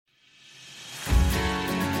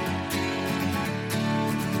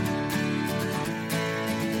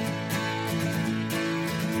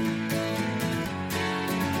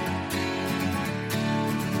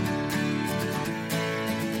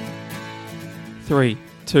3,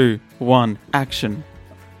 2, 1, action.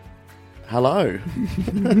 Hello.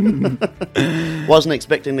 Wasn't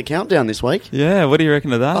expecting the countdown this week. Yeah, what do you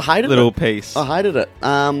reckon of that I hated little piece? I hated it.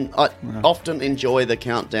 I often enjoy the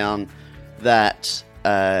countdown that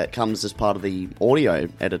comes as part of the audio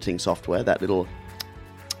editing software, that little...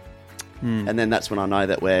 And then that's when I know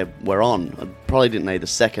that we're on. I probably didn't need the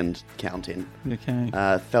second count in. Okay.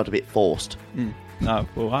 Felt a bit forced. No,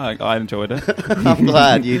 well, I enjoyed it. I'm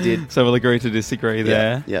glad you did. So we'll agree to disagree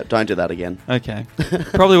there. Yeah, don't do that again. Okay.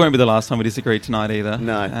 Probably won't be the last time we disagree tonight either.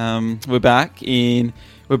 No. We're back in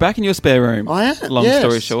your spare room. I am. Long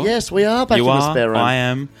story short. Yes, we are back in the spare room. I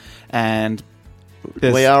am. And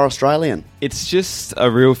we are Australian. It's just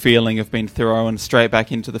a real feeling of being thrown straight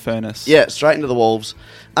back into the furnace. Yeah, straight into the wolves.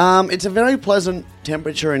 It's a very pleasant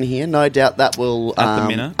temperature in here. No doubt that will at the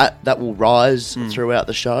minute. That will rise throughout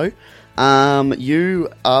the show. You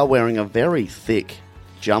are wearing a very thick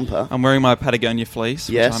jumper. I'm wearing my Patagonia fleece,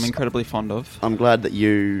 Yes. which I'm incredibly fond of. I'm glad that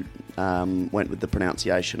you went with the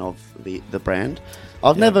pronunciation of the brand.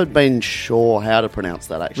 I've never been sure how to pronounce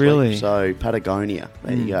that, actually. Really? So, Patagonia.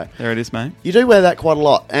 There you go. There it is, mate. You do wear that quite a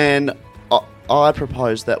lot. And I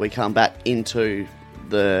propose that we come back into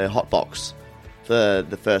the hot box for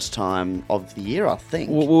the first time of the year, I think.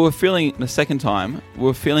 Well, we were feeling, the second time, we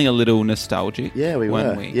were feeling a little nostalgic. Yeah, we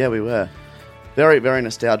weren't were. we? Yeah, we were. Very, very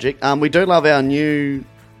nostalgic. We do love our new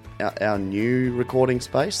recording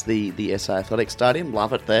space, the SA Athletic Stadium.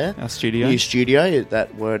 Love it there. Our studio. New studio.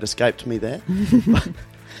 That word escaped me there.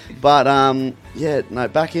 But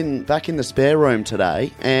back in the spare room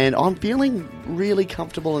today, and I'm feeling really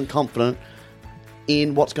comfortable and confident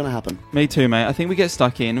in what's going to happen. Me too, mate. I think we get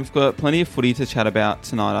stuck in. We've got plenty of footy to chat about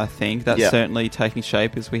tonight, I think. That's certainly taking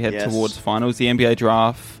shape as we head towards finals. The NBA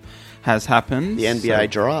draft has happened. The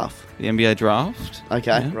NBA draft. The NBA draft.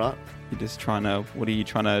 Okay, right. You're just trying to... What are you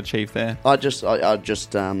trying to achieve there? I just think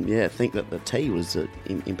that the T was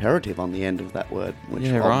imperative on the end of that word, which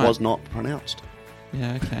was not pronounced.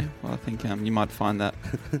 Yeah, okay. Well, I think you might find that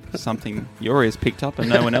something your ears picked up and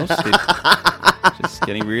no one else did. Just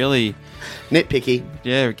getting really... nitpicky.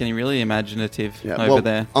 Yeah, getting really imaginative over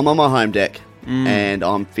there. I'm on my home deck, and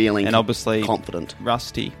I'm feeling and obviously confident.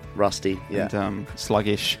 Rusty, yeah. And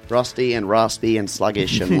sluggish. Rusty and raspy and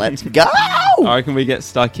sluggish, and let's go! I reckon we get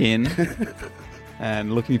stuck in,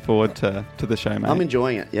 and looking forward to the show, mate. I'm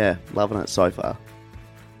enjoying it, yeah. Loving it so far.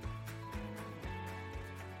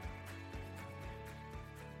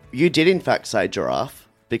 You did, in fact, say giraffe,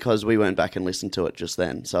 because we went back and listened to it just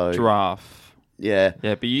then. So giraffe. Yeah.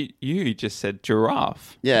 Yeah, but you just said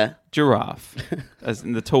giraffe. Yeah. Giraffe. As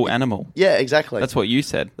in the tall animal. Yeah, exactly. That's what you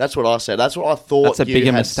said. That's what I said. That's what I thought That's a you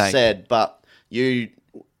bigger had mistake. said, but you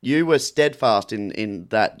were steadfast in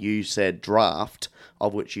that you said draft,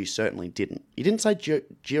 of which you certainly didn't. You didn't say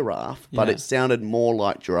giraffe, but it sounded more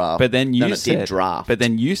like giraffe than it did draft. But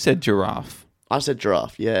then you said giraffe. I said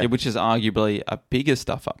giraffe, yeah. Which is arguably a bigger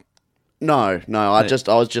stuff up. No. I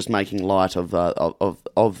was just making light of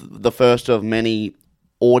the first of many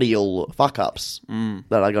audial fuck ups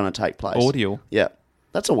that are going to take place. Audial? Yeah,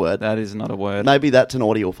 that's a word. That is not a word. Maybe that's an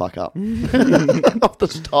audial fuck up off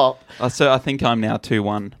the top. So I think I'm now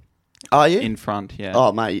 2-1. Are you in front? Yeah.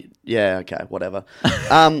 Oh, mate. Yeah. Okay. Whatever.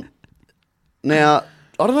 Now I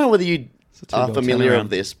don't know whether you are familiar with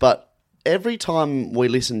this, but every time we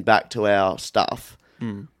listen back to our stuff,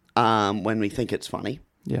 when we think it's funny,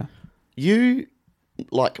 you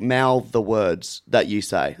mouth the words that you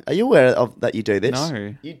say. Are you aware of that? You do this?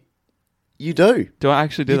 No. You do. Do I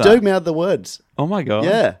actually do that? You do mouth the words. Oh my god.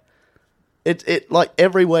 Yeah. It like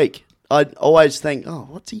every week I always think, oh,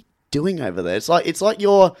 what's he doing over there? It's like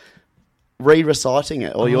you're re-reciting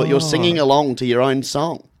it or you're singing along to your own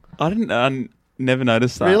song. I never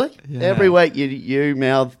noticed that. Really? Yeah. Every week you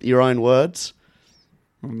mouth your own words.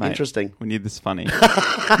 Well, mate, interesting. We need this funny.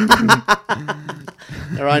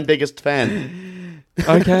 Our own biggest fan.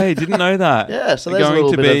 Okay, didn't know that. Yeah, so there's a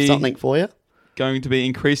little bit of something for you. Going to be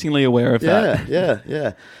increasingly aware of that.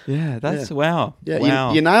 Yeah. Yeah, that's wow. Yeah,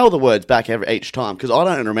 wow. You nail the words back each time because I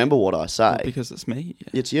don't remember what I say. Well, because it's me.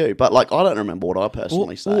 Yeah. It's you, but I don't remember what I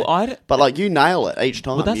personally say. But you nail it each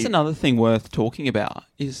time. Well, that's another thing worth talking about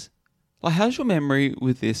is how's your memory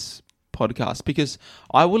with this podcast? Because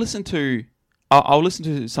I'll listen to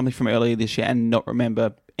something from earlier this year and not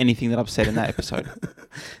remember anything that I've said in that episode.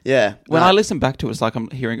 Yeah. When I listen back to it, it's like I'm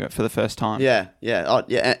hearing it for the first time. Yeah. Oh,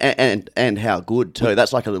 yeah. And how good too.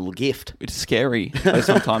 That's like a little gift. It's scary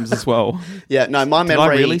sometimes as well. Yeah. No, my memory.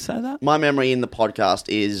 Did I really say that? My memory in the podcast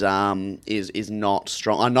is not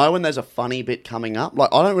strong. I know when there's a funny bit coming up.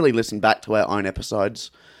 I don't really listen back to our own episodes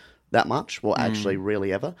that much. Well, actually,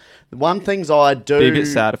 really ever. The one things I do. Be a bit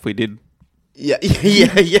sad if we did. Yeah.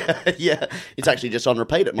 It's actually just on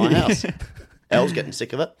repeat at my house. Elle's getting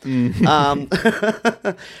sick of it.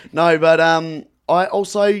 No, but I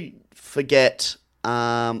also forget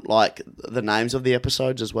like the names of the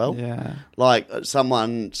episodes as well. Yeah. Like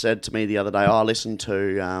someone said to me the other day, I listened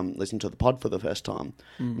to the pod for the first time.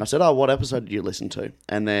 And I said, "Oh, what episode did you listen to?"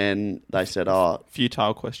 And then they said, "Oh,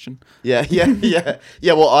 futile question." Yeah.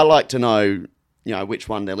 Well, I like to know, which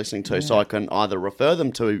one they're listening to, so I can either refer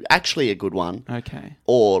them to actually a good one, okay,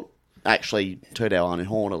 or actually toot our own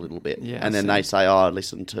horn a little bit. Yeah, and then they say, "Oh, I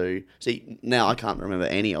listened to." See, now I can't remember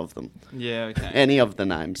any of them. Yeah, okay. Any of the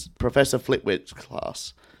names. Professor Flitwick's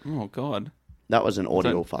class. Oh God, that was an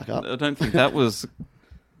audio fuck up. I don't think that was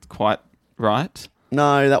quite right.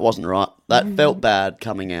 No, that wasn't right. That felt bad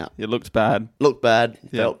coming out. It looked bad. Looked bad,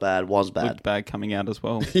 felt bad, was bad. Looked bad coming out as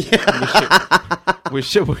well. Yeah.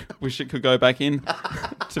 Wish it could go back in,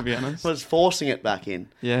 to be honest. Was forcing it back in.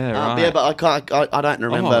 Yeah, right. Yeah, but I don't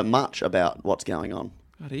remember much about what's going on.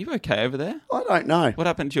 God, are you okay over there? I don't know. What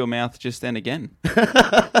happened to your mouth just then again?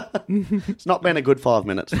 It's not been a good 5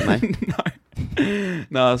 minutes for me.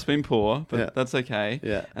 No, it's been poor, but that's okay.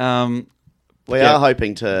 Yeah. We are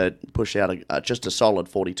hoping to push out just a solid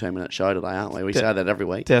 42-minute show today, aren't we? We say that every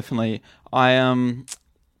week. Definitely. One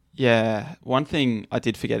thing I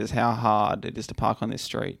did forget is how hard it is to park on this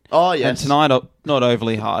street. Oh, yes. And tonight, not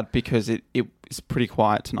overly hard because it's pretty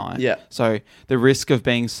quiet tonight. Yeah. So the risk of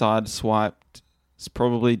being sideswiped is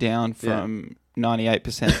probably down from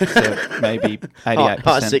 98% to maybe 88%.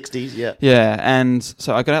 High 60s, yeah. Yeah, and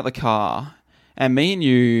so I got out the car, and me and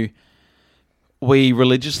you... We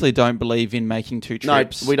religiously don't believe in making two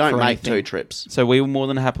trips. No, we don't make anything. 2 trips. So we will more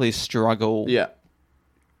than happily struggle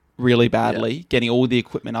really badly getting all the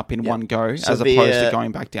equipment up in one go as opposed to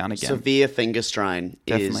going back down again. Severe finger strain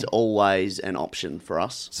is always an option for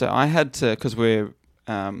us. So I had to, because we're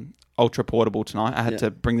ultra portable tonight, I had to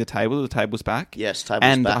bring the table. The table's back. Yes, table's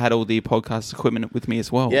and back. I had all the podcast equipment with me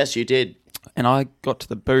as well. Yes, you did. And I got to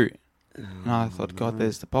the boot and I thought, God,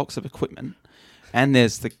 there's the box of equipment and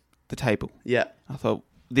there's the table. Yeah. I thought,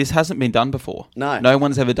 this hasn't been done before. No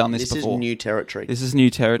one's ever done this before. This is new territory. This is new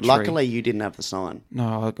territory. Luckily, you didn't have the sign.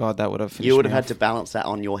 No, God, that would have finished. You would have had to balance that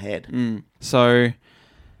on your head. So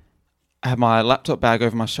I had my laptop bag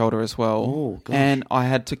over my shoulder as well. Oh, gosh. And I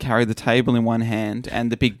had to carry the table in one hand and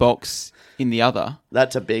the big box in the other.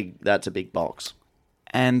 That's a big box.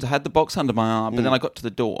 And I had the box under my arm, but then I got to the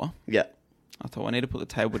door. Yeah. I thought, I need to put the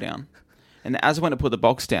table down. And as I went to put the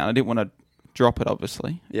box down, I didn't want to drop it,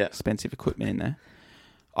 obviously. Yeah. Expensive equipment in there.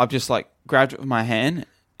 I've just grabbed it with my hand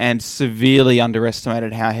and severely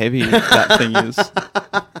underestimated how heavy that thing is.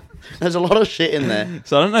 There's a lot of shit in there.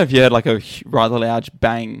 So I don't know if you heard a rather large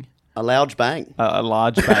bang. A large bang? A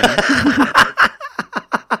large bang.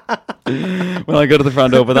 When I got to the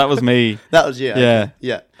front door, but that was me. That was you. Yeah. Okay.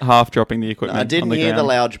 Yeah. Half dropping the equipment. I didn't hear the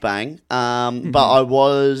loud bang, but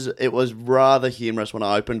it was rather humorous when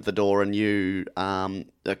I opened the door and you are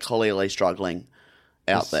clearly struggling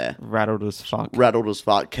out there. Rattled as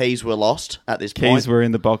fuck. Keys were lost at this point. Keys were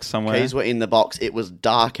in the box somewhere. It was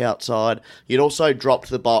dark outside. You'd also dropped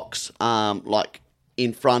the box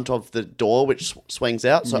in front of the door, which swings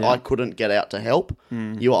out, so I couldn't get out to help.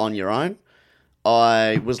 You were on your own.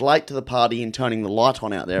 I was late to the party in turning the light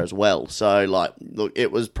on out there as well. So, look,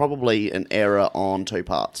 it was probably an error on 2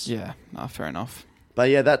 parts. Yeah, fair enough. But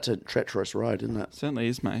yeah, that's a treacherous road, isn't it? Certainly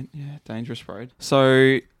is, mate. Yeah, dangerous road.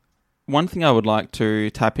 So, one thing I would like to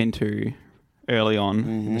tap into early on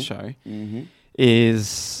in the show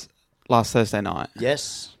is last Thursday night.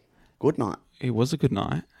 Yes. Good night. It was a good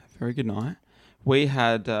night. Very good night. We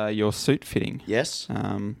had your suit fitting. Yes.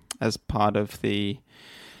 As part of the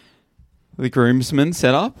groomsmen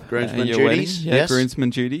setup. Groomsmen duties. Wedding. Yeah, yes. Groomsmen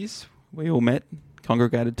duties. We all met,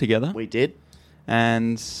 congregated together. We did.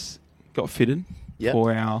 And got fitted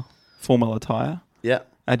for our formal attire. Yeah.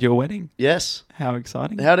 At your wedding. Yes. How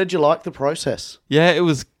exciting. How did you like the process? Yeah, it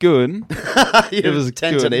was good. It was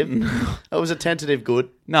tentative. It was a tentative good.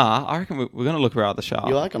 Nah, I reckon we're going to look rather sharp.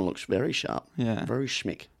 You are going to look very sharp. Yeah. Very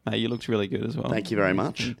schmick. Mate, you looked really good as well. Thank you very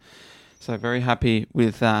much. So very happy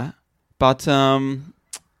with that. But,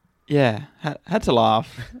 yeah, had to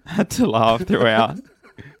laugh. Had to laugh throughout.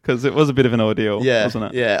 Because it was a bit of an ordeal, wasn't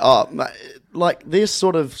it? Yeah. Oh, this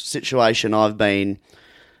sort of situation I've been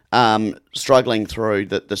struggling through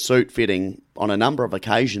the suit fitting on a number of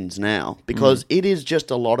occasions now because it is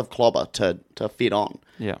just a lot of clobber to fit on.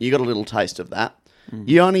 Yeah. You got a little taste of that.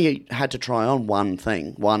 You only had to try on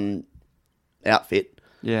one outfit.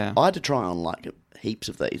 Yeah. I had to try on heaps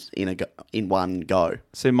of these in one go.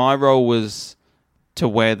 So my role was to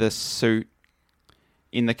wear the suit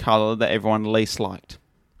in the colour that everyone least liked.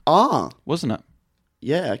 Wasn't it?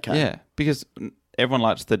 Yeah, okay. Yeah, because everyone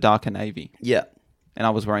likes the darker navy. Yeah. And I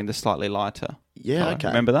was wearing the slightly lighter. Yeah, color. okay.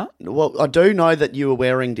 Remember that? Well, I do know that you were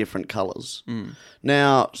wearing different colours.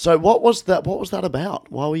 Now, so what was that about?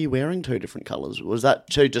 Why were you wearing two different colours? Was that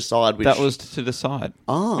to decide which... That was to decide.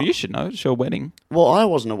 Well, you should know. It's your wedding. Well, I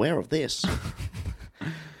wasn't aware of this.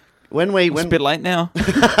 It's a bit late now.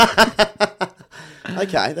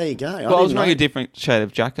 Okay, there you go. Well, I was wearing a different shade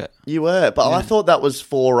of jacket. You were, but I thought that was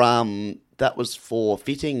for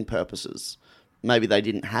fitting purposes. Maybe they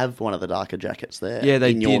didn't have one of the darker jackets there. Yeah,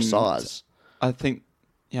 they in your size. I think,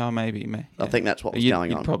 maybe. Yeah. I think that's what was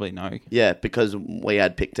going on. You'd probably know. Yeah, because we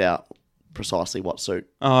had picked out precisely what suit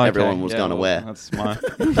everyone was going to wear. That's my...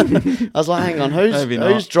 I was like, hang on,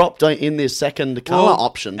 who's dropped in this second colour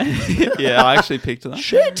option? Yeah, I actually picked that.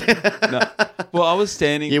 Shit. No. Well, I was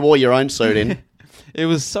standing... You wore your own suit in. It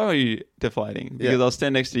was so deflating because I was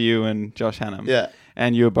standing next to you and Josh Hannum. Yeah.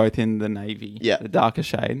 And you were both in the navy. Yeah. The darker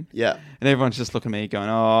shade. Yeah. And everyone's just looking at me going,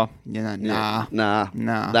 nah.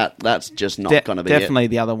 That's just not going to be definitely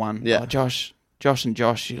the other one. Yeah. Oh, Josh and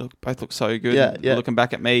Josh, you both look so good. Yeah, You're looking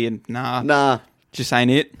back at me and Nah. Just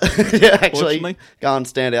ain't it. Yeah, actually. Go and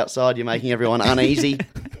stand outside. You're making everyone uneasy. So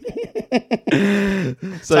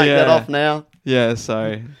take that off now. Yeah,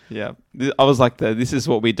 so, yeah. I was like, this is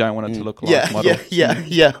what we don't want it to look like model.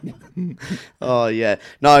 Yeah. Oh, yeah.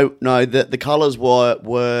 No, the colours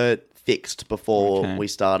were fixed before we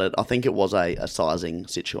started. I think it was a sizing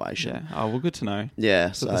situation. Yeah. Oh, well, good to know.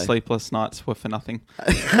 Yeah, so the sleepless nights were for nothing.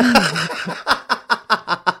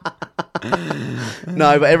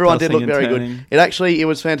 No, but everyone did look very good. It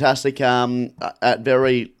was fantastic. At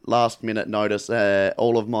very last minute notice,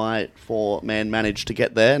 all of my 4 men managed to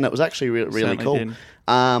get there, and it was actually really cool. Did.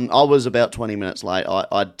 I was about 20 minutes late.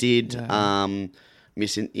 I did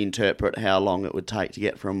misinterpret how long it would take to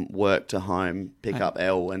get from work to home, pick up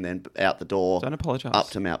Elle, and then out the door. Don't apologise. Up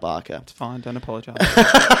to Mount Barker. It's fine. Don't apologise.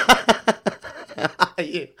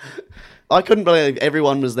 Yeah. I couldn't believe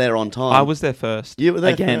everyone was there on time. I was there first. You were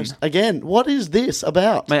there first. Again, what is this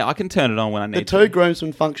about? Mate, I can turn it on when I need to. The 2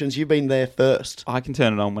 groomsmen functions, you've been there first. I can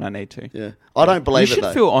turn it on when I need to. Yeah. I don't believe you it, though.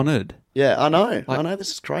 should feel honoured. Yeah, I know. I know,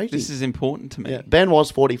 this is crazy. This is important to me. Yeah. Ben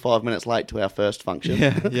was 45 minutes late to our first function.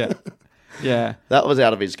 Yeah. That was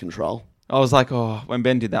out of his control. I was like, when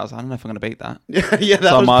Ben did that, I was like, I don't know if I'm going to beat that. Yeah, that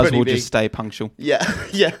so was I might as well big. just stay punctual. Yeah,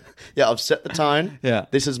 I've set the tone. Yeah.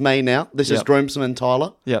 This is me now. This is groomsman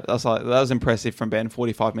Tyler. Yeah, that was impressive from Ben,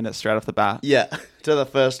 45 minutes straight off the bat. Yeah, to the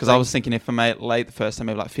first. Because I was thinking if I'm late the first time,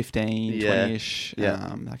 maybe like 15, 20-ish,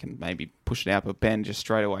 I can maybe push it out. But Ben just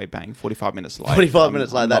straight away, bang, 45 minutes late. 45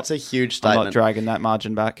 minutes late, that's a huge statement. I'm not dragging that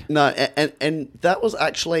margin back. No, and that was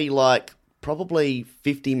actually like probably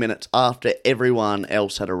 50 minutes after everyone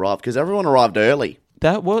else had arrived, because everyone arrived early.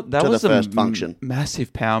 That was the first function.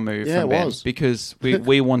 Massive power move from Ben. It was. Because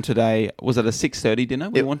we wanted was it a 6:30 dinner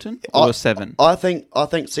we wanted? Or 7? I think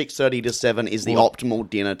 6:30 to 7 is the optimal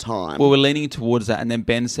dinner time. Well, we're leaning towards that, and then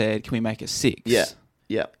Ben said, can we make it 6?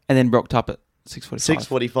 Yeah. And then rocked up at 6:45.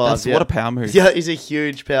 6:45. What a power move. Yeah, it's a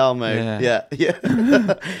huge power move. Yeah.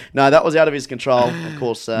 No, that was out of his control. Of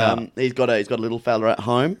course, he's got a little fella at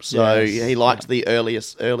home, so he liked the earlier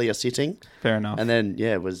sitting. Fair enough. And then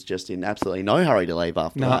was just in absolutely no hurry to leave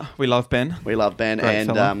after that. We love Ben. We love Ben, Great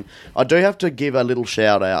and I do have to give a little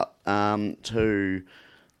shout out to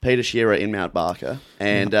Peter Shearer in Mount Barker,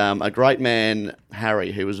 and a great man,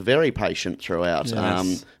 Harry, who was very patient throughout,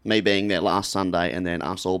 Yes. me being there last Sunday and then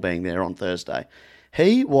us all being there on Thursday.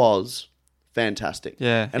 He was fantastic.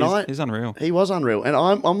 Yeah, he's unreal. He was unreal, and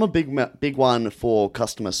I'm a big one for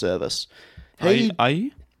customer service. Are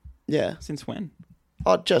you? Yeah. Since when?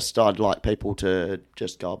 I'd like people to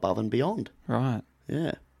just go above and beyond. Right.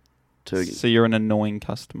 Yeah. So you're an annoying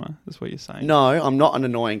customer, is what you're saying? No, I'm not an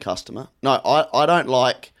annoying customer. No, I don't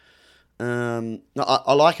like...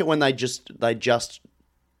 I like it when they just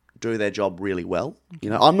do their job really well. You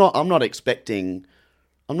know, I'm not expecting...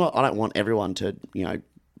 I don't want everyone to,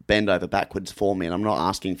 bend over backwards for me, and I'm not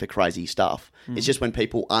asking for crazy stuff. It's just when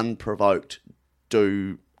people unprovoked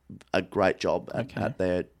do a great job at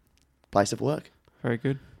their place of work. Very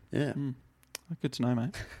good. Yeah. Good to know,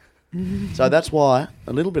 mate. So that's a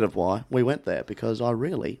little bit of why we went there, because I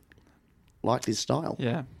really liked his style.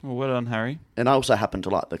 Yeah. Well done, Harry. And I also happened to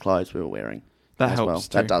like the clothes we were wearing. That helps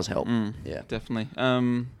too. That does help. Yeah. Definitely.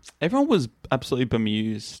 Everyone was absolutely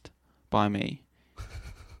bemused by me.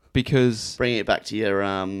 Because... Bringing it back to your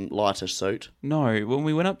lighter suit. No, when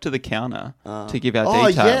we went up to the counter to give our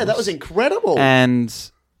details... Oh, yeah, that was incredible. And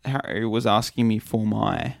Harry was asking me for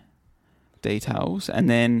my details, and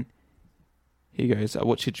then he goes,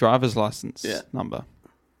 what's your driver's license number?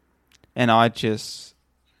 And I just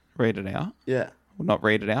read it out. Yeah. Well, not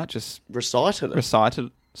read it out, just recited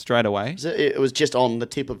it straight away. It was just on the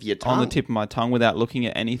tip of your tongue? On the tip of my tongue without looking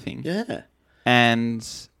at anything. Yeah. And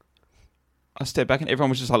I stepped back and everyone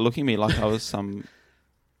was just like looking at me like I was some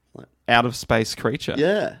out of space creature.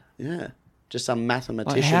 Yeah, yeah. Just some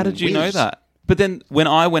mathematician. Like, how did you know that? But then when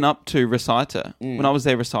I went up to recite it, when I was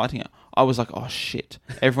there reciting it, I was like, oh shit,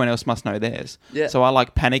 everyone else must know theirs. Yeah. So I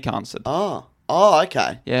like panic answered. Oh,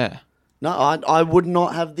 okay. Yeah. No, I would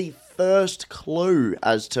not have the first clue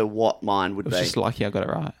as to what mine would be. It was just lucky I got it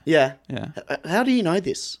right. Yeah. Yeah. How do you know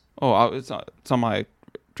this? Oh, it's on my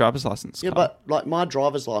driver's license Yeah, card. but like my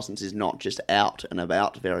driver's license is not just out and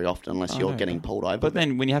about very often unless you're getting pulled over. But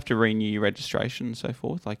then when you have to renew your registration and so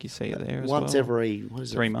forth, like you see it there as well. Once every,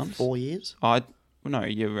 3 months? 4 years? No,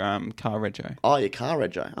 your car rego. Oh, your car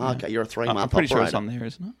rego. Oh, okay, you're a 3 month I'm pretty operator. sure it's on there,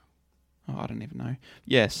 isn't it? Oh, I don't even know.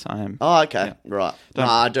 Yes, I am. Oh, okay, yeah. right. No,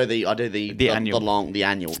 I do the annual. The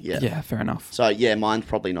annual, yeah. Yeah, fair enough. So yeah, mine's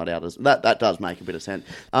probably not out as that. Does make a bit of sense.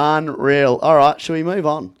 Unreal. All right, shall we move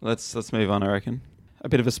on? Let's move on. I reckon a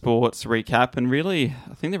bit of a sports recap, and really,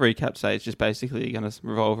 I think the recap today is just basically going to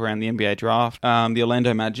revolve around the NBA draft. The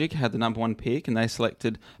Orlando Magic had the number 1 pick, and they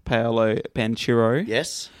selected Paolo Banchero.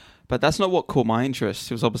 Yes. But that's not what caught my interest.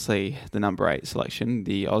 It was obviously the number 8 selection,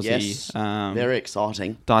 the Aussie. Yes, very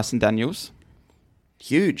exciting. Dyson Daniels.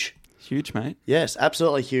 Huge. Huge, mate. Yes,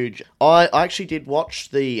 absolutely huge. I actually did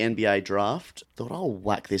watch the NBA draft. Thought, I'll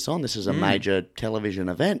whack this on. This is a major television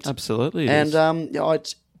event. Absolutely. And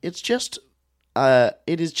it's just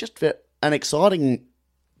it is just an exciting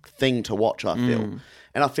thing to watch, I feel.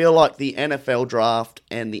 And I feel like the NFL draft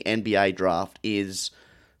and the NBA draft is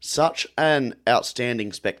such an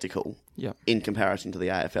outstanding spectacle in comparison to the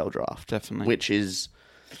AFL draft. Definitely. Which is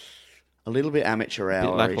a little bit amateur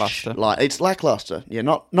hour. Lackluster. It's lackluster. Yeah,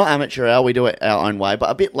 not amateur hour, we do it our own way, but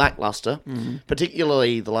a bit lackluster.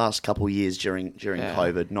 Particularly the last couple of years during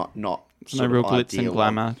COVID, not no real glitz and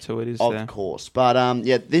glamour to it, is there? Of course. But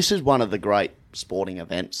this is one of the great sporting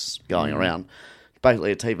events going around.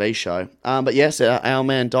 Basically a TV show. But yes, our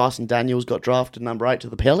man Dyson Daniels got drafted number 8 to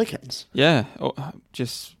the Pelicans. Yeah.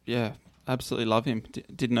 Absolutely love him.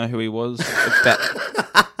 Didn't know who he was about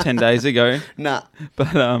 10 days ago. Nah.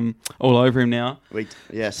 But all over him now.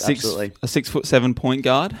 Yes, absolutely. A 6'7" point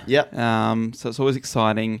guard. Yep. So it's always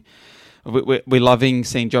exciting. We're loving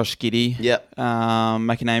seeing Josh Giddey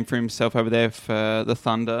make a name for himself over there for the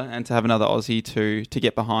Thunder, and to have another Aussie to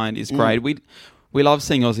get behind is great. We love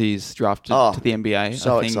seeing Aussies drafted to the NBA.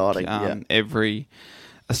 So I think, exciting. Every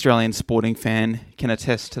Australian sporting fan can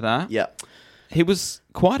attest to that. Yeah. He was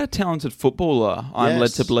quite a talented footballer, I'm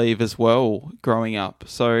led to believe, as well, growing up.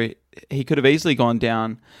 So he could have easily gone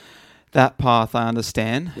down that path, I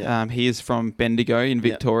understand. Yeah. He is from Bendigo in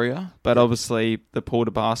Victoria, but obviously the pull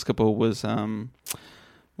to basketball was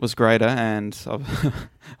greater, and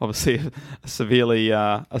obviously a severely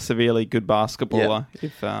good basketballer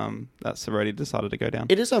if that's already decided to go down.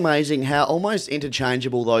 It is amazing how almost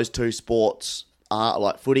interchangeable those two sports are,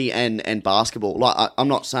 like footy and basketball. Like I'm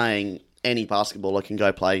not saying any basketballer can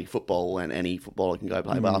go play football and any footballer can go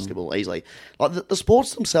play basketball easily. Like the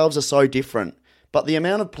sports themselves are so different, but the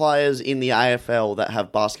amount of players in the AFL that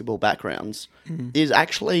have basketball backgrounds is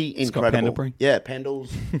actually incredible. Pendlebury. Yeah,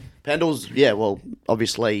 Pendle's, yeah, well,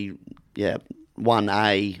 obviously,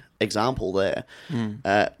 1A example there.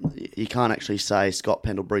 You can't actually say Scott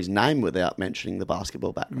Pendlebury's name without mentioning the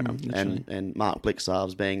basketball background, and Mark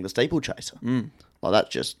Blixarves being the steeplechaser. Well,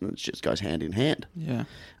 it just goes hand in hand. Yeah.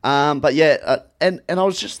 But yeah, and I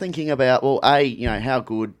was just thinking about, well, how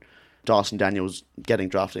good Dyson Daniels getting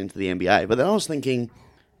drafted into the NBA. But then I was thinking,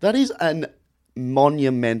 that is an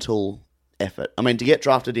monumental effort. I mean, to get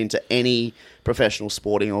drafted into any professional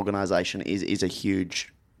sporting organisation is a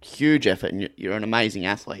huge, huge effort, and you're an amazing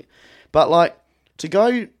athlete. But like, to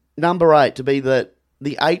go number 8, to be the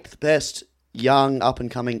 8th best young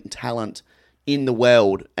up-and-coming talent in the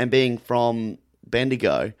world, and being from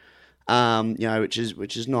Bendigo, which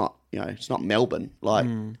is not, it's not Melbourne. Like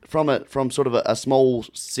from sort of a small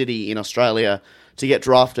city in Australia, to get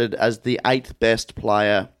drafted as the 8th best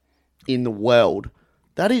player in the world,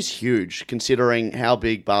 that is huge, considering how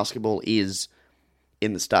big basketball is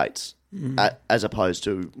in the States, as opposed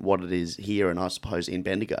to what it is here, and I suppose in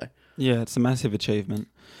Bendigo. Yeah, it's a massive achievement.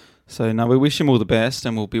 So, no, we wish him all the best,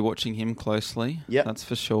 and we'll be watching him closely. Yeah, that's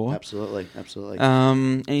for sure. Absolutely.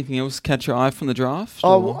 Anything else catch your eye from the draft?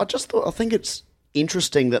 Oh, well, I think it's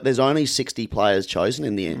interesting that there's only 60 players chosen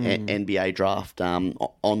in the NBA draft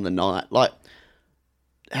on the night. Like,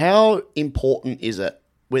 how important is it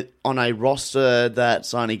on a roster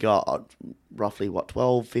that's only got roughly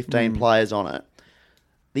 12, 15 players on it?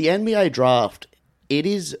 The NBA draft it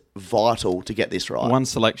is vital to get this right. One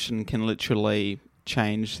selection can literally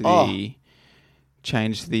change the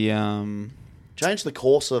change the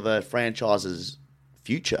course of a franchise's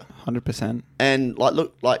future. 100%. And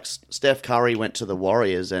like Steph Curry went to the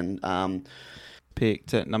Warriors and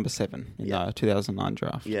picked at number 7 in the 2009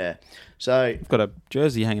 draft. Yeah. So I've got a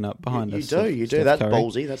jersey hanging up behind us. You do. That's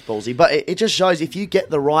ballsy. But it just shows if you get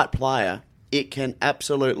the right player, it can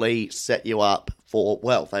absolutely set you up for,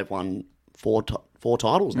 well, they've won four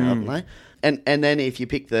titles now, haven't they? And then if you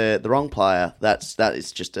pick the wrong player, that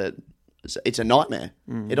is just it's a nightmare.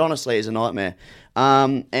 It honestly is a nightmare.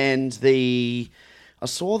 I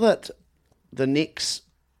saw that the Knicks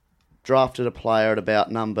drafted a player at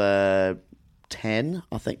about number 10,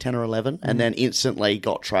 I think 10 or 11, and then instantly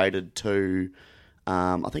got traded to,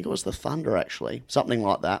 I think it was the Thunder actually, something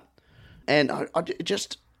like that. And it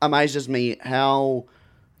just amazes me how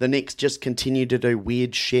the Knicks just continue to do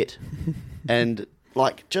weird shit and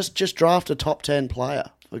like just draft a top 10 player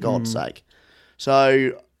for God's sake.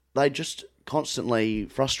 So they just constantly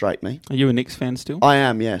frustrate me. Are you a Knicks fan still? I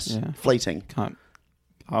am, yes. Yeah. Fleeting. I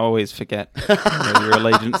always forget where your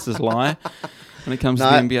allegiances lie when it comes to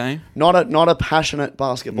the NBA. Not a passionate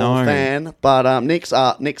basketball fan, but Knicks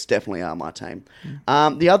definitely are my team.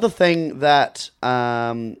 The other thing that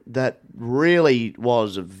really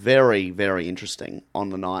was very, very interesting on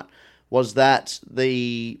the night was that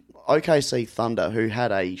the OKC Thunder, who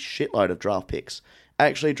had a shitload of draft picks,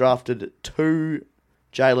 actually drafted 2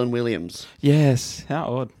 Jalen Williams. Yes, how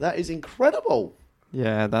odd. That is incredible.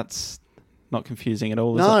 Yeah, that's not confusing at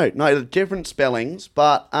all, is it? No, different spellings,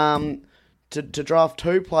 but to draft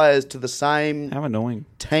 2 players to the same how annoying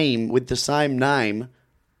team with the same name,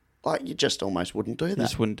 like you just almost wouldn't do that. You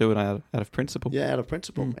just wouldn't do it out of principle. Yeah, out of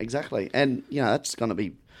principle, exactly. And that's going to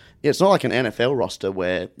be. It's not like an NFL roster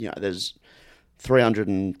where there's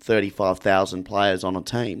 335,000 players on a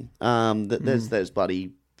team. There's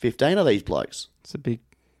bloody 15 of these blokes. It's a big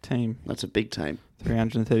team. That's a big team.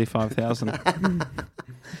 335,000.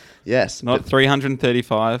 Yes. Not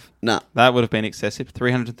 335. No. That would have been excessive.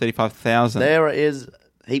 335,000. There is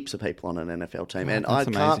heaps of people on an NFL team. And I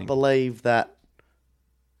can't believe that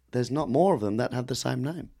there's not more of them that have the same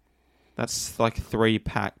name. That's like 3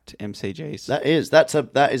 packed MCGs. That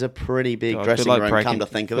is a pretty big dressing room, come to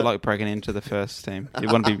think of it. Like breaking into the first team. You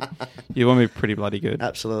want to be pretty bloody good.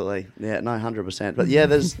 Absolutely. Yeah, no, 100%. But yeah,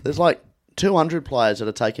 there's like 200 players that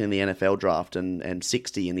are taken in the NFL draft and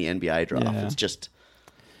 60 in the NBA draft. Yeah. It's just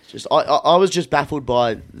I was just baffled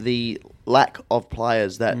by the lack of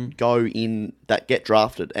players that go in, that get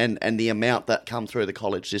drafted, and the amount that come through the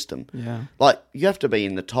college system. Yeah. Like, you have to be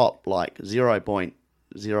in the top, like,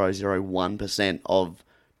 0.001% of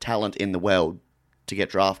talent in the world to get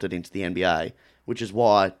drafted into the NBA, which is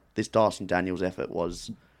why this Dyson Daniels effort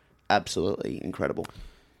was absolutely incredible.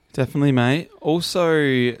 Definitely, mate.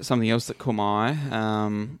 Also, something else that caught my eye,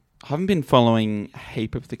 I haven't been following a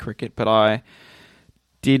heap of the cricket, but I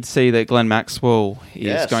did see that Glenn Maxwell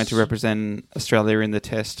is going to represent Australia in the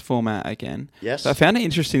test format again. Yes. So I found it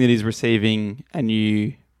interesting that he's receiving a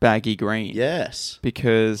new baggy green. Yes.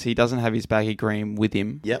 Because he doesn't have his baggy green with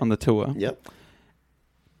him on the tour. Yep.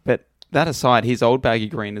 But that aside, his old baggy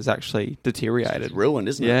green is actually deteriorated. It's ruined,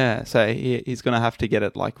 isn't it? Yeah. So he's going to have to get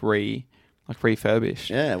it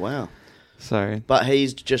refurbished. Yeah, wow. So, but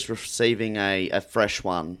he's just receiving a fresh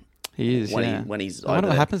one. He is, when he's. I wonder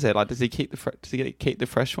what happens there. Like, does he keep the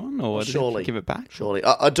fresh one, or does he give it back? Surely,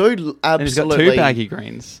 I do absolutely. And he's got 2 baggy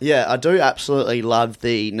greens. Yeah, I do absolutely love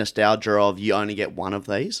the nostalgia of you only get one of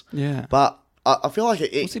these. Yeah, but I feel like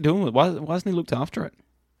what's he doing with it? Why hasn't he looked after it?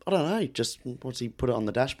 I don't know. Just what's he put it on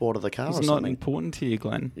the dashboard of the car? It's not important to you,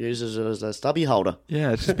 Glenn. Uses it as a stubby holder.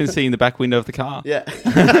 Yeah, it's just been seeing the back window of the car. Yeah,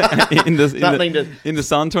 in the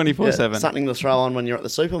sun 24/7. Something to throw on when you're at the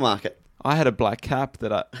supermarket. I had a black cap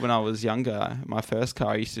that when I was younger, my first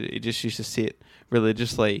car, it just used to sit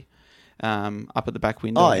religiously up at the back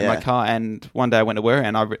window in my car. And one day I went to wear it,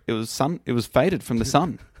 and it was faded from the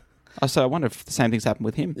sun. So I wonder if the same thing's happened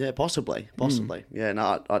with him. Yeah, possibly. Yeah,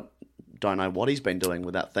 no, I don't know what he's been doing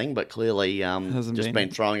with that thing, but clearly just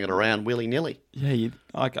been throwing it around willy-nilly. Yeah,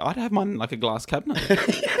 I'd have mine like a glass cabinet.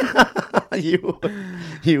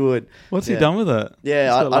 You would. What's he done with it?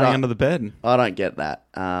 Yeah, I laying under the bed. I don't get that.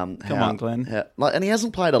 Come on, Glenn. And he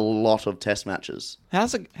hasn't played a lot of test matches.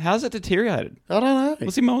 How's it deteriorated? I don't know.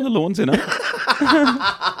 Was he mowing the lawns in it?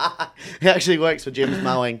 He actually works for Jim's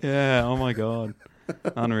Mowing. Yeah. Oh my god.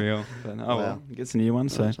 Unreal. But, well, he gets a new one.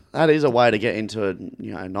 So that is a way to get into a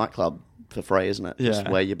nightclub for free, isn't it? Yeah. Just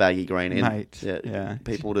wear your baggy green in. Mate. Yeah.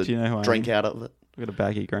 People to drink out of it. I've got a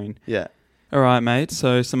baggy green. Yeah. All right, mate.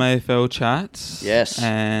 So some AFL chats. Yes.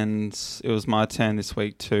 And it was my turn this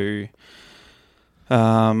week to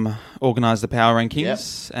organise the power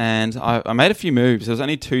rankings. Yep. And I made a few moves. There was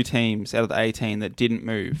only 2 teams out of the 18 that didn't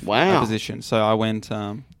move a position. So I went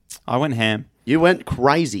ham. You went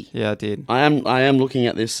crazy. Yeah, I did. I am looking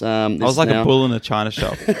at this. I was like a bull in a china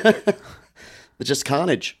shop. It's just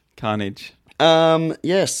carnage. Carnage.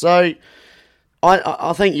 So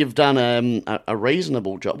I think you've done a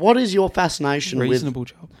reasonable job. What is your fascination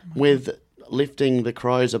with lifting the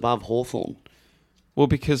Crows above Hawthorn? Well,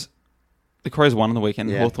 because the Crows won on the weekend.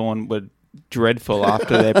 Yeah. Hawthorn were dreadful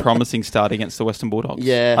after their promising start against the Western Bulldogs.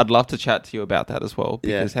 Yeah. I'd love to chat to you about that as well.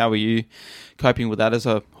 Because how are you coping with that as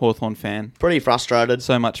a Hawthorn fan? Pretty frustrated.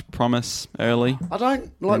 So much promise early. I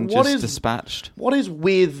don't like and what just is dispatched. What is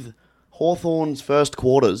with Hawthorn's first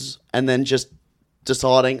quarters and then just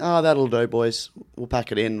deciding, that'll do, boys. We'll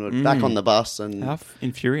pack it in. We're back on the bus and how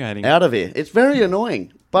infuriating. Out of here. It's very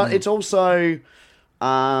annoying, but it's also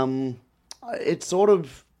it's sort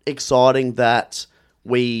of exciting that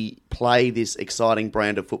we play this exciting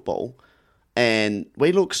brand of football and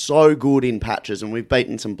we look so good in patches and we've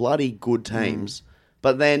beaten some bloody good teams.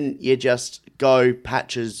 But then you just go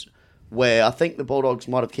patches where I think the Bulldogs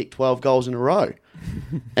might have kicked 12 goals in a row.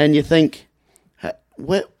 And you think,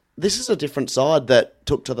 this is a different side that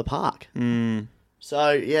took to the park.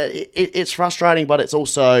 So, yeah, it's frustrating, but it's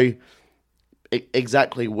also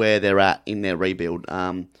exactly where they're at in their rebuild.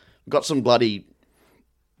 We've got some bloody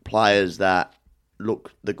players that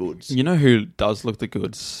look the goods. You know who does look the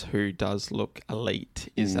goods, who does look elite,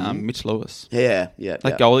 is Mitch Lewis. Yeah.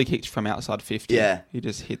 That goal he kicked from outside 50. Yeah. He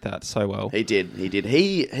just hit that so well. He did.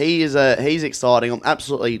 He's exciting. I'm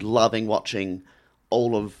absolutely loving watching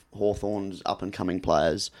all of Hawthorn's up-and-coming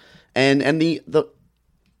players. And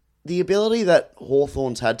the ability that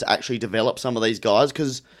Hawthorn's had to actually develop some of these guys,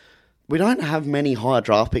 because we don't have many higher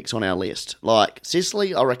draft picks on our list. Like,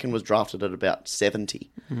 Sicily, I reckon, was drafted at about 70.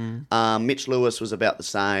 Mitch Lewis was about the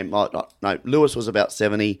same. No, Lewis was about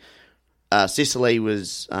 70. Sicily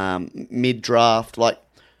was mid-draft. Like,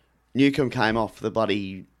 Newcomb came off the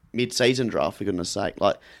bloody mid-season draft, for goodness sake.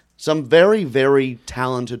 Like, some very, very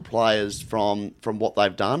talented players from what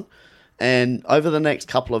they've done. And over the next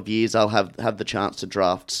couple of years, I'll have the chance to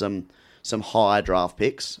draft some high draft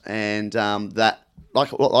picks. And that,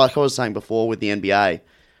 like I was saying before with the NBA,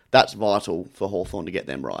 that's vital for Hawthorn to get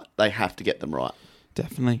them right. They have to get them right.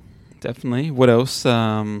 Definitely. What else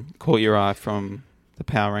caught your eye from the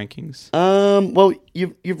power rankings? Well,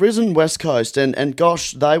 you've risen West Coast, and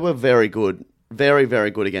gosh, they were very good. Very,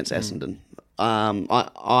 very good against Essendon.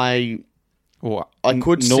 I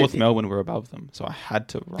could North Melbourne were above them, so I had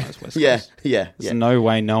to rise West Coast. Yeah. There's no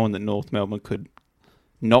way knowing that North Melbourne could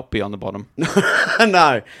not be on the bottom.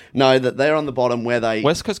 No, that they're on the bottom where they...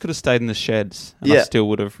 West Coast could have stayed in the sheds, and I still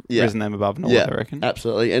would have risen them above North, I reckon.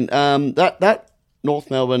 Absolutely. And that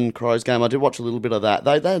North Melbourne Crows game, I did watch a little bit of that.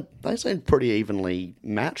 They seemed pretty evenly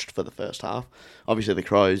matched for the first half. Obviously, the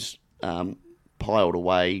Crows piled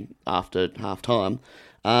away after half-time.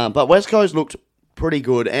 But West Coast looked pretty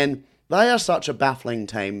good, and they are such a baffling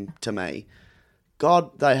team to me.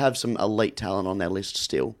 God, they have some elite talent on their list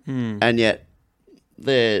still. And yet,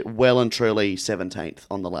 they're well and truly 17th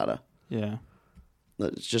on the ladder. Yeah.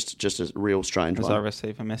 It's just a real strange one. As I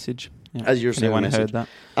receive a message. Yeah. As you receive a message. Heard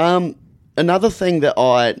that? Another thing that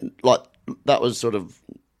that was sort of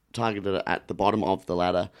targeted at the bottom of the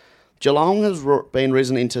ladder. Geelong has been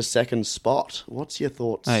risen into second spot. What's your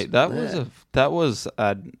thoughts? Hey, that was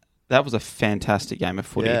a fantastic game of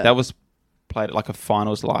footy. Yeah. That was played at like a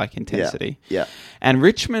finals-like intensity. Yeah. And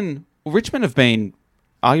Richmond have been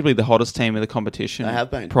arguably the hottest team in the competition. They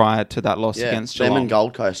have been. Prior to that loss against Geelong. Them and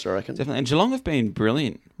Gold Coast, I reckon. Definitely. And Geelong have been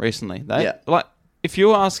brilliant recently. Like, if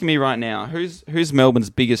you're asking me right now, who's Melbourne's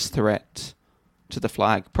biggest threat to the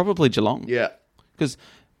flag? Probably Geelong. Yeah. Because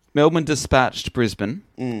Melbourne dispatched Brisbane.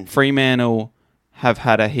 Fremantle have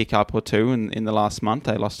had a hiccup or two in the last month.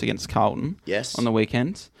 They lost against Carlton on the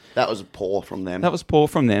weekend. That was poor from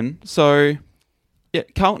them. So, yeah,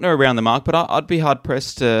 Carlton are around the mark, but I'd be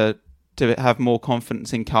hard-pressed to have more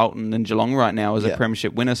confidence in Carlton than Geelong right now as a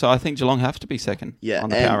premiership winner. So I think Geelong have to be second on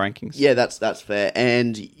the power rankings. Yeah, that's fair.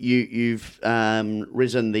 And you've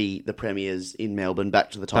risen the premiers in Melbourne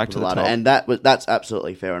back to the top of the ladder, and that's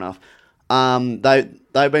absolutely fair enough.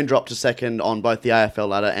 They've been dropped to second on both the AFL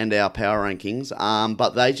ladder and our power rankings, but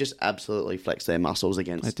they just absolutely flexed their muscles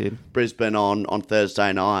against Brisbane on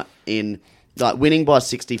Thursday night in winning by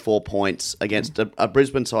 64 points against a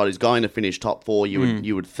Brisbane side who's going to finish top four.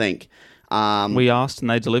 You would think. We asked and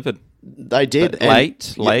they delivered. They did.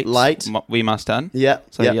 But late. We must add. Yeah.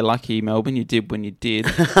 So you're lucky, Melbourne. You did when you did.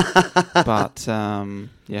 But,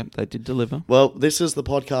 they did deliver. Well, this is the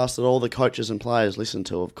podcast that all the coaches and players listen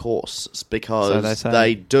to, of course, because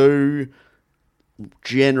they do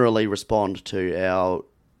generally respond to our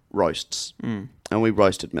roasts. And we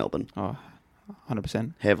roasted Melbourne. Oh,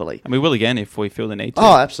 100%. Heavily. And we will again if we feel the need to.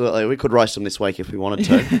 Oh, absolutely. We could roast them this week if we wanted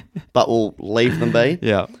to, but we'll leave them be.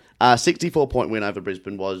 Yeah. 64-point win over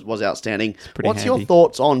Brisbane was outstanding. What's handy. your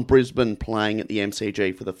thoughts on Brisbane playing at the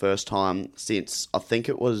MCG for the first time since, I think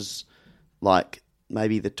it was like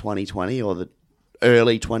maybe the 2020 or the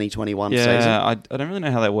early 2021 season? Yeah, I don't really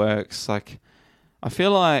know how that works. Like, I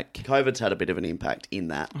feel like COVID's had a bit of an impact in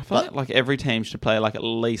that. I feel like every team should play like at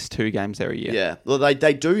least 2 games there a year. Yeah, well,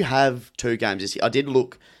 they do have 2 games this year. I did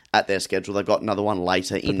look at their schedule. They've got another one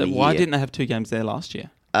later in the year. Why didn't they have 2 games there last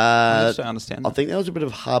year? I just don't understand that. I think there was a bit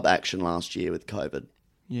of hub action last year with COVID.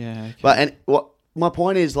 Yeah. Okay. But what my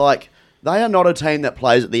point is, like, they are not a team that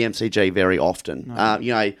plays at the MCG very often.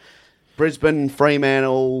 No. Brisbane,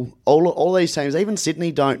 Fremantle, all these teams, even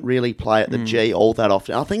Sydney don't really play at the G all that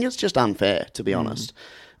often. I think it's just unfair, to be honest.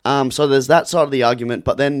 So there's that side of the argument,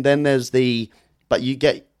 but then there's but you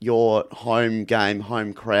get your home game,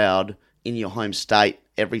 home crowd in your home state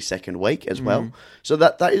every second week as well. So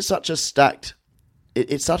that is such a stacked...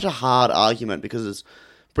 It's such a hard argument because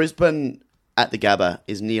Brisbane at the Gabba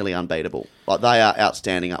is nearly unbeatable. Like, they are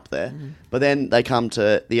outstanding up there. But then they come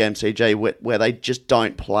to the MCG where they just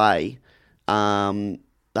don't play. They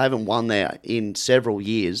haven't won there in several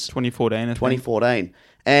years. 2014, I think. 2014.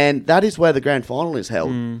 And that is where the grand final is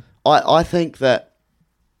held. I think that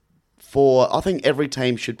I think every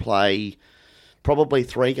team should play probably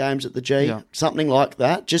 3 games at the G, something like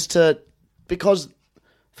that, because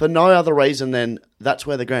for no other reason than that's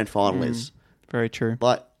where the grand final is. Very true.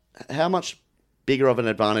 Like, how much bigger of an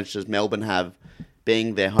advantage does Melbourne have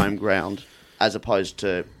being their home ground as opposed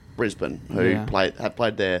to Brisbane, who have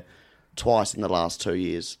played there twice in the last 2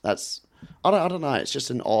 years? I don't know. It's just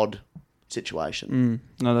an odd situation.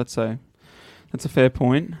 No, that's a fair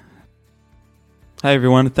point. Hey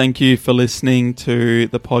everyone, thank you for listening to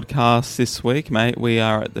the podcast this week, mate. We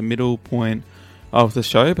are at the middle point of the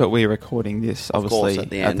show, but we're recording this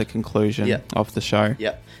obviously at the conclusion of the show.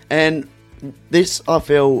 Yeah, and this, I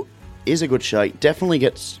feel, is a good show. It definitely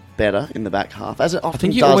gets better in the back half, as it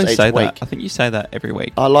often does each week. I think you always say that. I think you say that every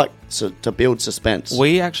week. I like to build suspense.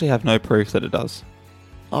 We actually have no proof that it does.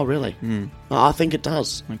 Oh, really? I think it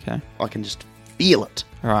does. Okay. I can just feel it.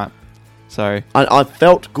 All right. So I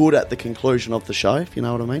felt good at the conclusion of the show, if you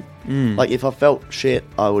know what I mean. Like, if I felt shit,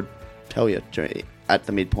 I would tell you at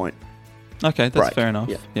the midpoint. Okay, that's fair enough.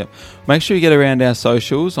 Yep. Make sure you get around our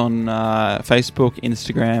socials on Facebook,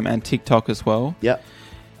 Instagram, and TikTok as well. Yep.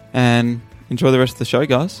 And enjoy the rest of the show,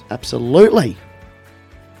 guys. Absolutely.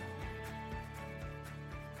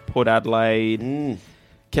 Port Adelaide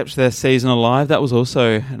kept their season alive. That was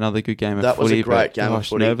also another good game of footy. That was a great game of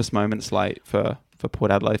footy. Nervous moments late for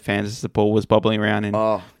Port Adelaide fans as the ball was bobbling around in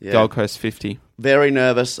Gold Coast 50. Very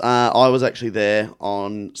nervous. I was actually there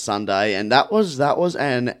on Sunday, and that was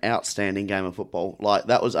an outstanding game of football. Like,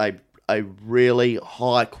 that was a really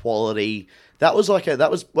high quality. That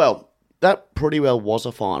pretty well was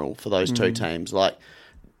a final for those two teams. Like,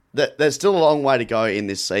 there's still a long way to go in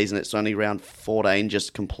this season. It's only round 14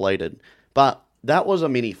 just completed, but that was a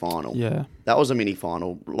mini final. Yeah, that was a mini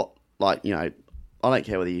final. Like, you know, I don't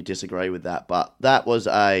care whether you disagree with that, but that was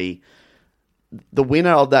the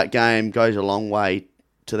winner of that game goes a long way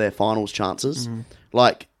to their finals chances.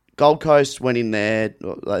 Like, Gold Coast went in there,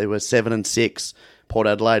 they were 7-6. Port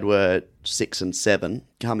Adelaide were 6-7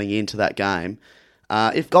 coming into that game.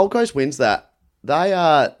 If Gold Coast wins that, they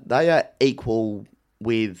are equal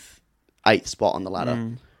with 8th spot on the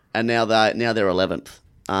ladder, and now they're 11th.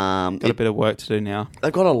 Got a bit of work to do now.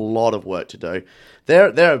 They've got a lot of work to do.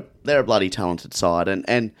 They're a bloody talented side,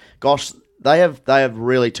 and gosh, they have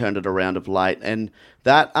really turned it around of late. And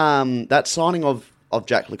that signing of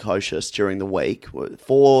Jack Lukosius during the week,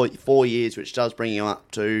 4 years, which does bring him up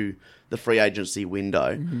to the free agency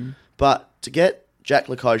window. But to get Jack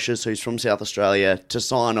Lukosius, who's from South Australia, to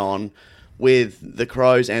sign on with the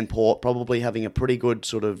Crows and Port probably having a pretty good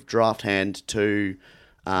sort of draft hand to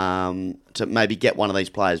maybe get one of these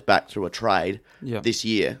players back through a trade this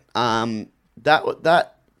year.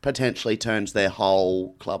 That potentially turns their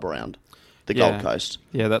whole club around, the Gold Coast.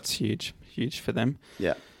 Yeah, that's huge for them.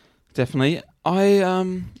 Yeah, definitely.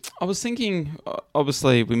 I was thinking,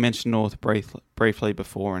 obviously we mentioned North briefly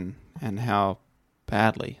before and how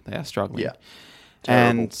badly they are struggling. Yeah,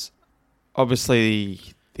 terrible. And obviously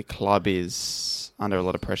the club is under a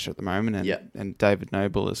lot of pressure at the moment, and David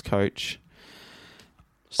Noble as coach.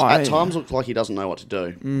 At times looks like he doesn't know what to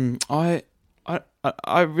do.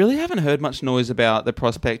 I really haven't heard much noise about the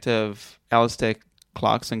prospect of Alistair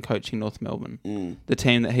Clarkson coaching North Melbourne, the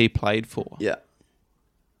team that he played for. Yeah.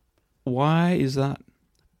 Why is that?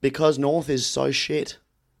 Because North is so shit.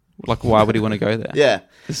 Like, why would he want to go there? Yeah.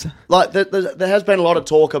 Like, there has been a lot of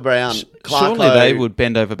talk around Clarko. Surely they would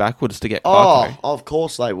bend over backwards to get Clarko. Oh, of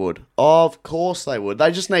course they would. Of course they would.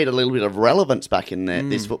 They just need a little bit of relevance back in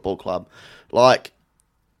this football club. Like,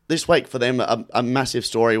 this week for them, a massive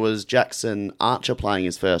story was Jackson Archer playing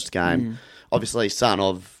his first game. Obviously, son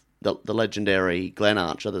of the legendary Glenn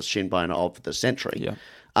Archer, the shin bone of the century. Yeah.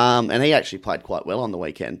 And he actually played quite well on the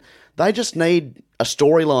weekend. They just need a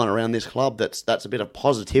storyline around this club that's a bit of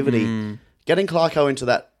positivity. Getting Clarko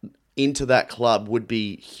into that club would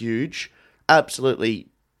be huge. Absolutely,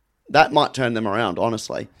 that might turn them around,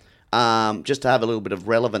 honestly. Just to have a little bit of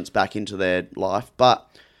relevance back into their life. But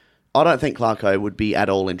I don't think Clarko would be at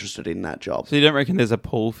all interested in that job. So you don't reckon there's a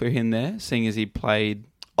pull for him there, seeing as he played?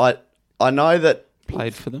 I know that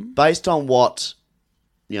played for them based on what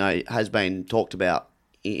has been talked about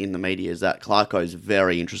in the media, is that Clarko is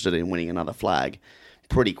very interested in winning another flag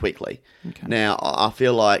pretty quickly. Okay. Now, I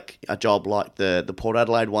feel like a job like the Port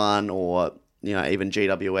Adelaide one, or even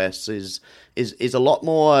GWS is a lot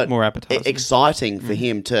more appetizing, exciting for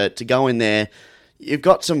him to go in there. You've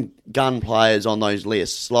got some gun players on those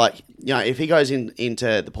lists. Like, if he goes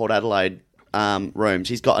into the Port Adelaide rooms,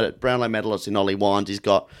 he's got a Brownlow medalist in Ollie Wines. He's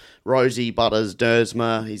got Rosie, Butters,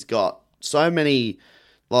 Dersma. He's got so many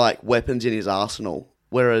weapons in his arsenal.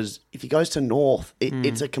 Whereas if he goes to North,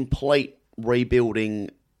 it's a complete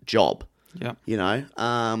rebuilding job. Yeah,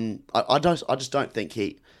 I just don't think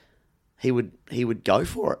he would go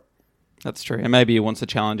for it. That's true, and maybe he wants a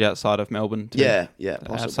challenge outside of Melbourne too. Yeah,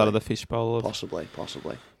 possibly. Outside of the fishbowl of possibly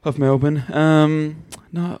of Melbourne.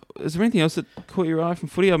 No, is there anything else that caught your eye from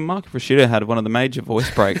footy? Mark Prosciutto had one of the major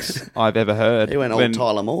voice breaks I've ever heard. He went all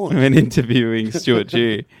Tyler Moore when interviewing Stuart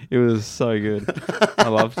Dew. It was so good. I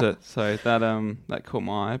loved it. So that caught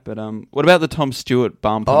my eye. But what about the Tom Stewart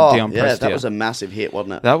bump on Dion Prestia? That was a massive hit,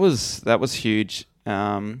 wasn't it? That was huge.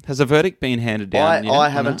 Has a verdict been handed down? I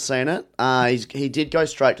haven't seen it. He did go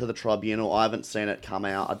straight to the tribunal. I haven't seen it come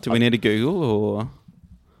out. Do we need to Google or?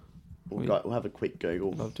 We'll have a quick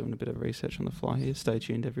Google. Love doing a bit of research on the fly here. Stay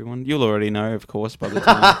tuned, everyone. You'll already know, of course, by the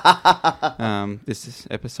time this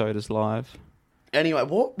episode is live. Anyway,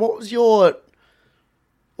 what was your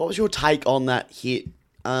take on that hit?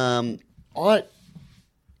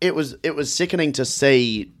 It was sickening to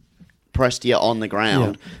see Prestia on the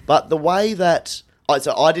ground, but the way that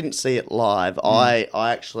I didn't see it live. I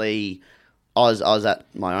was at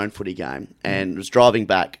my own footy game and was driving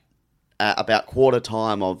back at about quarter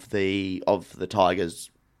time of the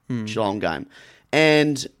Tigers Geelong game,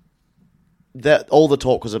 and that all the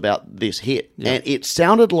talk was about this hit, and it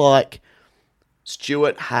sounded like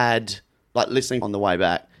Stewart had, listening on the way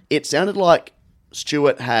back, it sounded like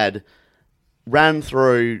Stewart had ran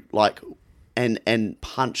through and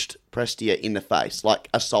punched Prestia in the face,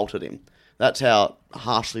 assaulted him. That's how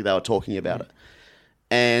harshly they were talking about it.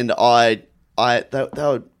 And they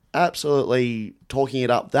were absolutely talking it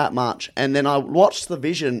up that much. And then I watched the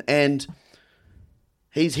vision, and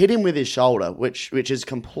he's hit him with his shoulder, which has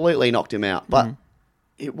completely knocked him out. But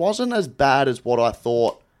it wasn't as bad as what I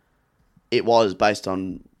thought it was based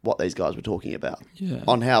on what these guys were talking about,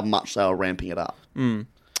 on how much they were ramping it up.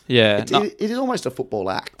 Yeah. It is almost a football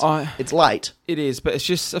act. It's late. It is, but it's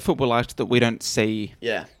just a football act that we don't see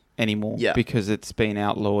anymore because it's been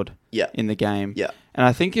outlawed in the game. Yeah. And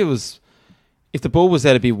I think it was, if the ball was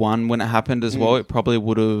there to be won when it happened as well, it probably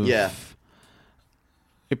would have. Yeah.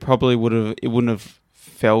 It wouldn't have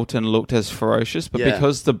felt and looked as ferocious, but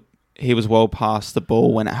because he was well past the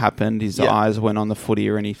ball when it happened, his eyes weren't on the footy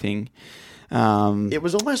or anything. It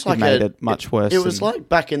was almost like made it much worse. It was like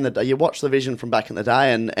back in the day. You watch the vision from back in the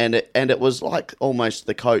day, and it was like almost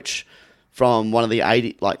the coach from one of the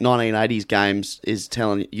 1980s games is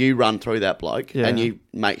telling you run through that bloke and you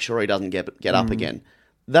make sure he doesn't get up again.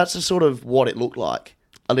 That's the sort of what it looked like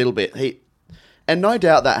a little bit. And no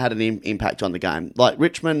doubt that had an impact on the game.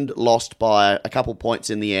 Richmond lost by a couple points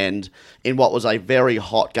in the end in what was a very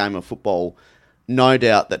hot game of football. No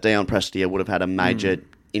doubt that Dion Prestia would have had a major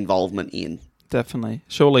involvement in. Definitely.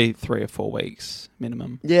 Surely 3 or 4 weeks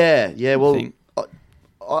minimum. Yeah. Well,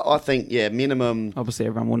 I think minimum. Obviously,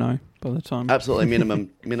 everyone will know by the time. Absolutely,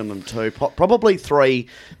 minimum 2, probably 3,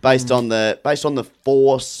 based on the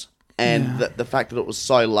force and the fact that it was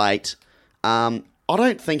so late. I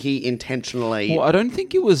don't think he intentionally. Well, I don't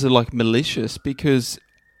think it was malicious, because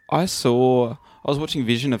I was watching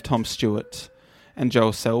Vision of Tom Stewart and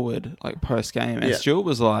Joel Selwood like post game, and Stewart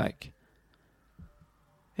was like,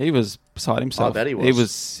 he was beside himself. I bet he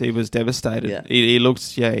was. He was devastated. Yeah. He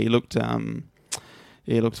looked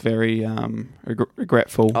very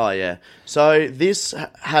regretful. Oh yeah. So this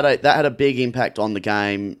had a big impact on the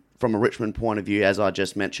game from a Richmond point of view, as I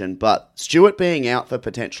just mentioned. But Stewart being out for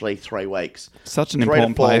potentially 3 weeks, such an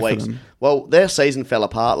important play for them. Well, their season fell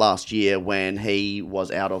apart last year when he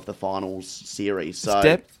was out of the finals series.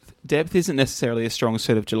 So depth isn't necessarily a strong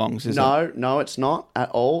suit of Geelong's, is it? No, it's not at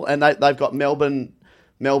all. And they've got Melbourne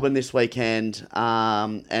this weekend,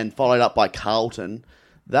 and followed up by Carlton.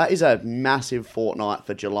 That is a massive fortnight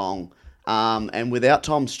for Geelong. And without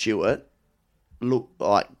Tom Stewart, look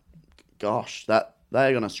like, gosh,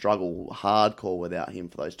 they're going to struggle hardcore without him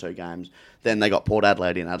for those 2 games. Then they got Port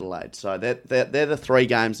Adelaide in Adelaide. So they're the 3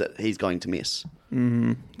 games that he's going to miss.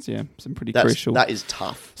 Mm-hmm. Yeah, crucial. That is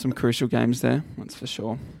tough. Some crucial games there, that's for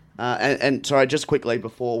sure. And sorry, just quickly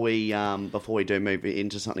before we do move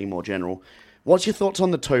into something more general, what's your thoughts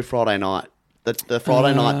on the 2 Friday night? The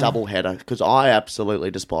Friday night doubleheader, because I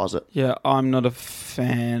absolutely despise it. Yeah, I'm not a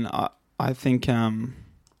fan. I think I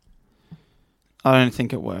don't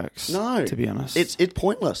think it works. No, to be honest, it's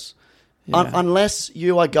pointless. Yeah. Unless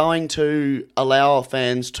you are going to allow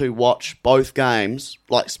fans to watch both games,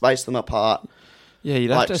 like space them apart. Yeah,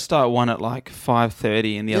 you'd have to start one at like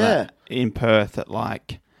 5:30 and the other in Perth at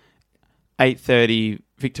like 8:30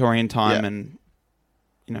 Victorian time and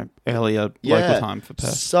earlier local time for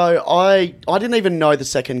Perth. So I didn't even know the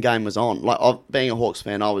second game was on. Like, being a Hawks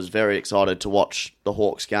fan, I was very excited to watch the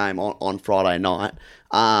Hawks game on Friday night.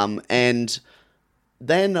 And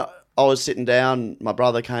then I was sitting down, my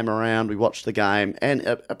brother came around, we watched the game, and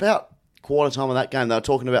about quarter time of that game, they were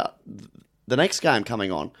talking about the next game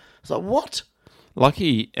coming on. I was like, what?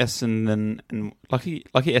 Lucky Essendon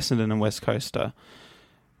and West Coast are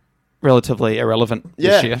relatively irrelevant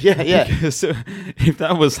this year. Yeah. Because if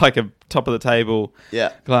that was like a top of the table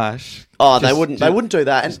clash, they wouldn't do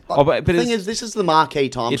that. And but the thing is, this is the marquee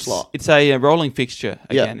time slot. It's a rolling fixture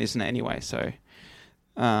again, isn't it? Anyway, so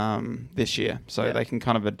this year, so they can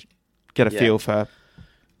kind of get a feel for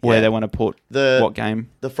where they want to put what game.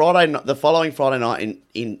 The following Friday night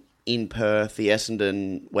in Perth, the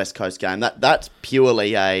Essendon West Coast game. That's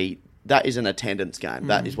purely that is an attendance game.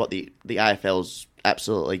 That is what the AFL's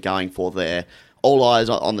absolutely going for there. All eyes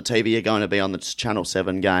on the TV are going to be on the Channel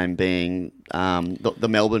 7 game, being the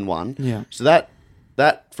Melbourne one. Yeah. So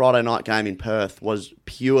that Friday night game in Perth was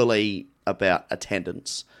purely about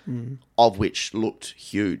attendance, of which looked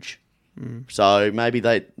huge. So maybe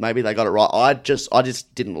they got it right. I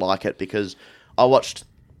just didn't like it because I watched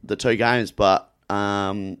the 2 games, but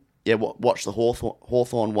watched the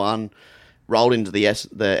Hawthorn one, rolled into the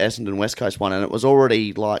Essendon West Coast one, and it was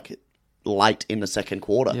already like late in the second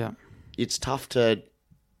quarter. Yeah, it's tough to.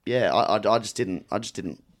 Yeah, I just didn't. I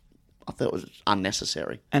thought it was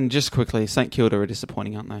unnecessary. And just quickly, St Kilda are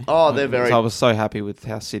disappointing, aren't they? Oh, they're very. I was so happy with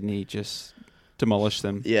how Sydney just demolished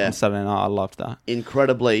them on Saturday night. I loved that.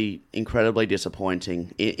 Incredibly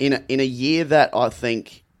disappointing in a year that I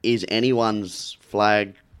think is anyone's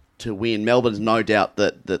flag to win. Melbourne's no doubt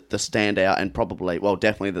the standout and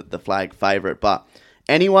definitely the flag favourite, but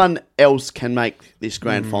anyone else can make this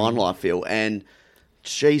grand final, I feel. And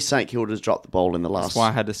St Kilda's dropped the ball in the last. That's why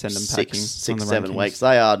I had to send them packing. 7 weeks.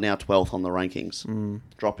 They are now 12th on the rankings,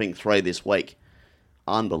 dropping 3 this week.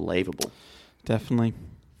 Unbelievable. Definitely.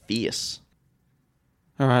 Fierce.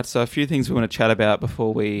 All right, so a few things we want to chat about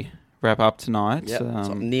before we wrap up tonight. Yep.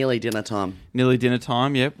 So nearly dinner time.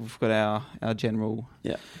 Yep. We've got our general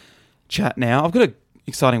chat now. I've got an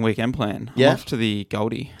exciting weekend plan. I'm off to the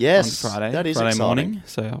Goldie on Friday. That is Friday exciting. Morning.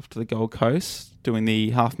 So off to the Gold Coast, doing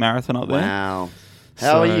the half marathon up there. Wow.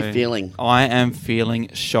 How are you feeling? I am feeling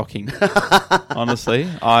shocking. Honestly,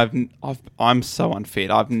 I'm so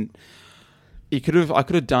unfit. I could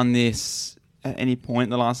have done this at any point in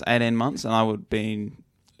the last 18 months, and I would have been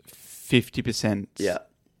 50%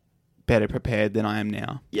 better prepared than I am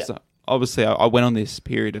now. Yeah. So obviously, I went on this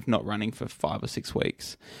period of not running for 5 or 6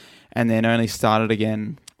 weeks, and then only started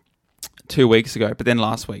again 2 weeks ago. But then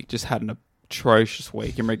last week just had an atrocious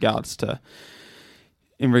week in regards to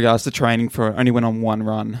training. Only went on 1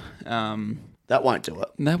 run. That won't do it.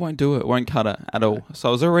 That won't do it. Won't cut it at all. So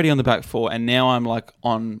I was already on the back 4, and now I'm like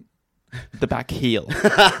on the back heel.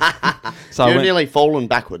 So you're nearly fallen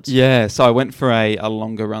backwards. Yeah, so I went for a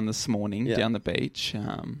longer run this morning down the beach.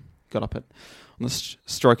 Got up on the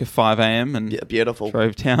stroke of 5 a.m. and beautiful.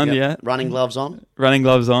 Drove down. Running gloves on.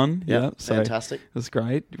 Yeah, so fantastic. It was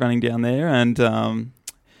great running down there, and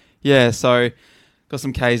so Got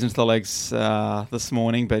some K's into the legs this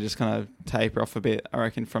morning, but just kind of taper off a bit. I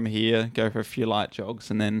reckon from here, go for a few light jogs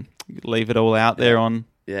and then leave it all out there on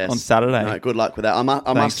Saturday. No, good luck with that. I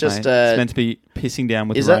must just... it's meant to be pissing down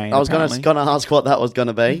with rain, I was going to ask what that was going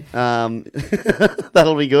to be.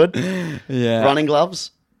 That'll be good. Yeah. Running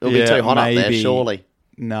gloves? It'll be too hot up there, surely.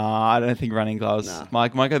 No, I don't think running gloves. Nah.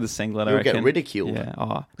 Might go the singlet, I reckon. You'll get ridiculed. Yeah.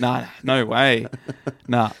 Oh, no way.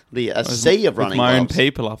 Nah. A sea of running gloves. My own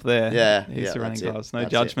people up there. Yeah. He's running gloves. No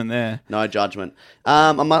judgment there. No judgment.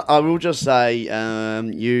 I will just say,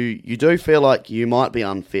 you do feel like you might be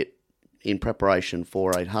unfit in preparation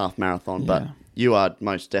for a half marathon, but you are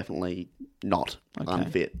most definitely not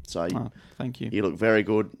unfit. So thank you. You look very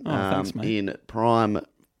good thanks, mate. in prime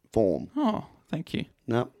form. Oh, thank you.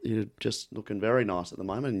 No, you're just looking very nice at the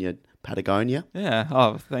moment in your Patagonia. Yeah.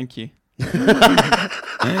 Oh, thank you.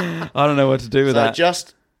 I don't know what to do with that. So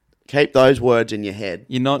just keep those words in your head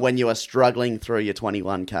when you are struggling through your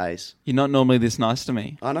 21Ks. You're not normally this nice to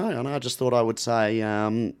me. I know. I just thought I would say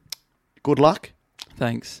good luck.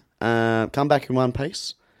 Thanks. Come back in one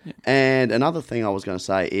piece. Yep. And another thing I was going to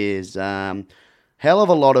say is hell of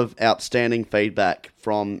a lot of outstanding feedback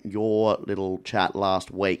from your little chat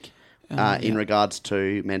last week in regards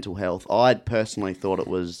to mental health. I personally thought it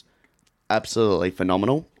was absolutely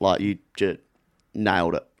phenomenal. Like, you just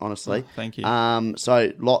nailed it, honestly. Oh, thank you.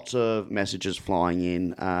 So lots of messages flying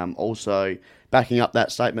in. Also backing up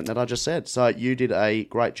that statement that I just said. So you did a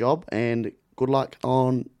great job, and good luck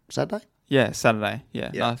on Saturday. Yeah, Saturday.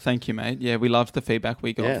 Yeah. No, thank you, mate. Yeah, we loved the feedback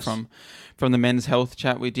we got from the men's health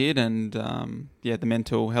chat we did, and the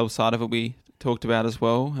mental health side of it we talked about as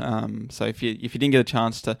well. So if you didn't get a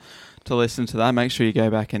chance to listen to that, make sure you go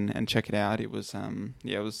back and check it out. It was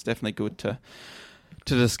it was definitely good to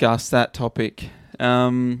discuss that topic.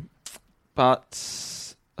 But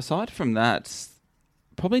aside from that,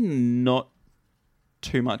 probably not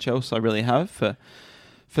too much else I really have for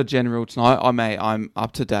general tonight. I'm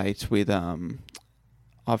up to date with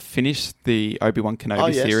I've finished the Obi-Wan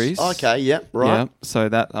Kenobi series. Okay, yeah, right. Yeah, so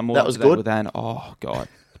I'm all that was good. With that, and oh god,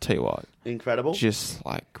 I'll tell you what, incredible, just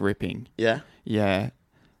like gripping. Yeah.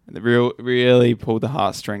 Really pulled the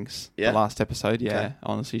heartstrings. Yeah. The last episode. Yeah, okay.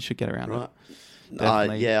 Honestly, you should get around it.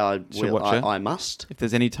 Definitely. I will. Watch it. I must. If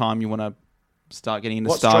there's any time you want to start getting into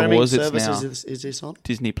what Star Wars, it's now. Is this on?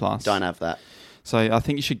 Disney Plus. Don't have that. So I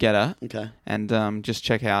think you should get it. Okay. And just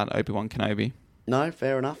check out Obi-Wan Kenobi. No,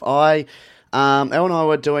 fair enough. Elle and I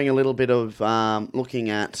were doing a little bit of looking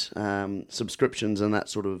at subscriptions and that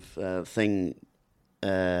sort of thing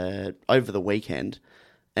over the weekend.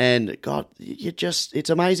 And God, it's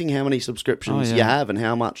amazing how many subscriptions you have and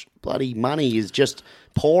how much bloody money is just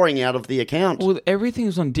pouring out of the account. Well,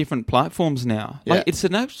 everything's on different platforms now. Like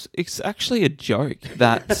it's actually a joke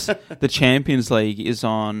that the Champions League is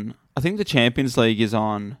on. I think the Champions League is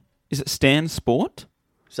on. Is it Stan Sport?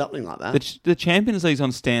 Something like that. The Champions League's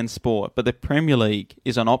on Stan Sport, but the Premier League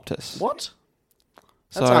is on Optus. What?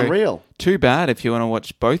 That's unreal. Too bad if you want to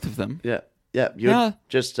watch both of them. Yeah. Yeah, you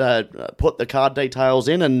just put the card details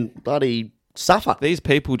in and bloody suffer. These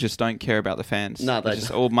people just don't care about the fans. No, they're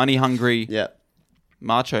just all money hungry. Yeah,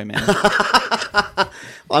 macho man.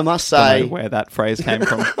 I must say, don't know where that phrase came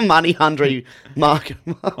from. Money hungry, Mark.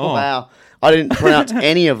 Wow, I didn't pronounce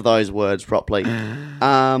any of those words properly. But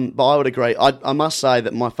I would agree. I must say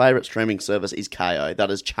that my favourite streaming service is KO. That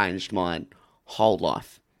has changed my whole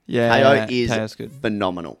life. Yeah, KO is good.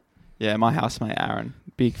 Phenomenal. Yeah, my housemate Aaron,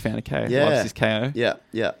 big fan of KO. Loves his KO. Yeah.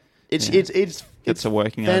 It's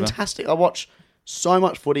working fantastic. I watch so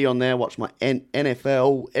much footy on there. Watch my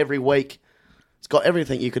NFL every week. It's got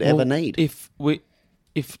everything you could ever need.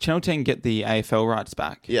 If Channel 10 get the AFL rights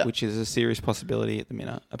back, yeah. which is a serious possibility at the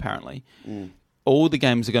minute, apparently, all the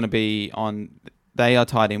games are going to be on. They are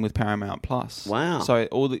tied in with Paramount Plus. Wow! So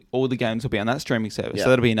all the games will be on that streaming service. Yeah. So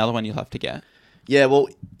that'll be another one you'll have to get. Yeah, well,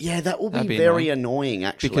 that will be very annoying,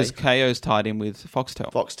 actually. Because KO's tied in with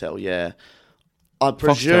Foxtel. Foxtel, yeah. I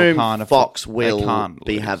presume Fox will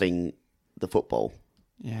be having the football.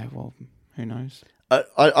 Yeah, well, who knows?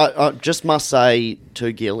 I just must say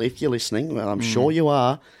to Gil, if you're listening, well, I'm sure you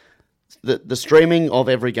are, the streaming of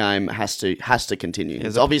every game has to continue.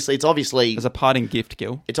 It's obviously as a parting gift,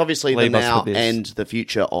 Gil. It's obviously the now and the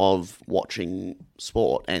future of watching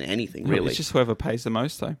sport and anything, really. It's just whoever pays the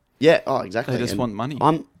most, though. Yeah, exactly. They just want money.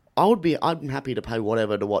 I'm happy to pay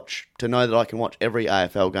whatever to know that I can watch every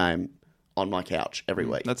AFL game on my couch every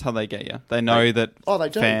week. That's how they get you. They know that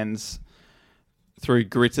fans, through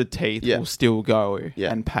gritted teeth, will still go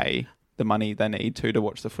and pay the money they need to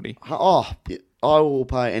watch the footy. Oh, I will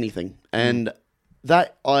pay anything. And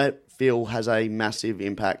that, I feel, has a massive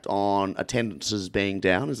impact on attendances being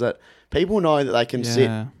down, is that People know that they can sit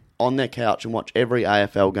on their couch and watch every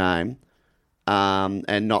AFL game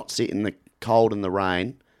and not sit in the cold and the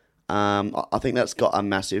rain. I think that's got a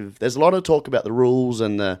massive... There's a lot of talk about the rules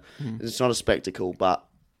and it's not a spectacle, but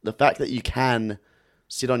the fact that you can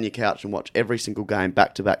sit on your couch and watch every single game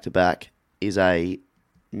back to back to back is a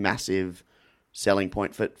massive selling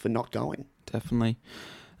point for not going. Definitely.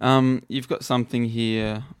 You've got something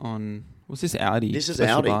here on... What's this, Aldi? This is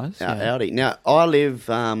Aldi. Aldi. Now, I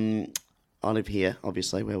live here,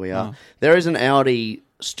 obviously, where we are. Oh. There is an Aldi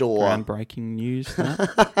store. Groundbreaking news.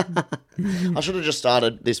 I should have just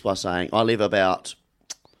started this by saying I live about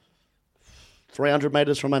 300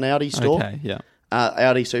 metres from an Aldi store. Okay, yeah.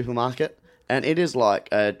 Aldi supermarket. And it is like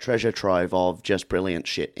a treasure trove of just brilliant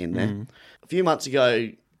shit in there. A few months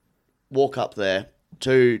ago, walk up there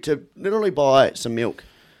to literally buy some milk.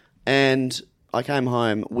 And I came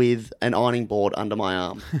home with an ironing board under my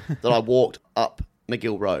arm that I walked up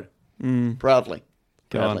McGill Road. Proudly.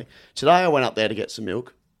 Today I went up there to get some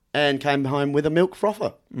milk and came home with a milk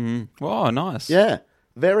frother. Oh, nice. Yeah,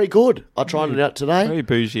 very good. I tried it out today. Very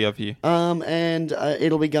bougie of you. And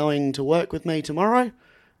it'll be going to work with me tomorrow.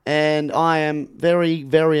 And I am very,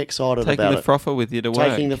 very excited about it. Taking the frother with you to work.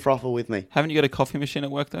 Taking the frother with me. Haven't you got a coffee machine at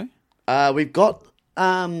work though? We've got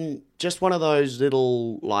just one of those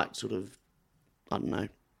little, like, sort of, I don't know,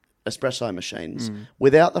 espresso machines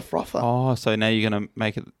without the frother. Oh, so now you're going to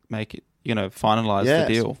make it. You're going to finalise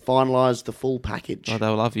the deal. Finalise the full package. Oh,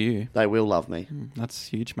 they'll love you. They will love me. That's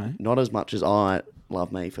huge, mate. Not as much as I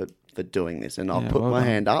love me for doing this. And I put my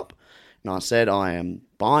hand up and I said, I am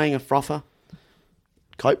buying a frother.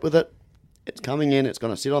 Cope with it. It's coming in. It's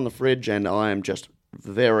going to sit on the fridge and I am just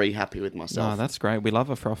very happy with myself. Oh, that's great. We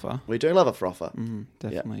love a frother. We do love a frother.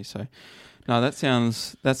 Definitely. Yep. So, no, that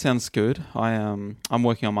sounds good. I'm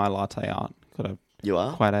working on my latte art. You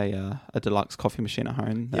are? Quite a deluxe coffee machine at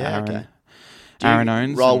home. Okay. Aaron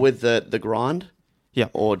owns. Roll with the grind? Yeah.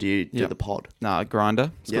 Or do you do the pod? No,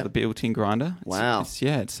 grinder. It's got the built-in grinder. Wow.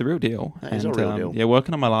 It's the real deal. That is a real deal. Yeah,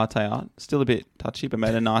 working on my latte art. Still a bit touchy, but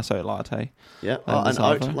made a nice oat latte. Yeah. An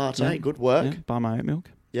oat latte. Good work. Yeah, buy my oat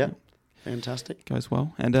milk. Yeah. Fantastic. Goes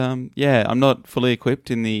well. And I'm not fully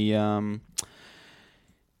equipped in the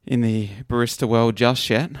barista world just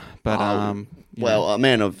yet, but well, a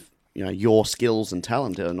man of your skills and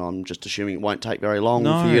talent, and I'm just assuming it won't take very long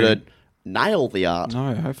for you to nail the art.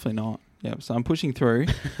 No, hopefully not. Yeah, so I'm pushing through.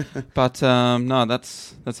 But no,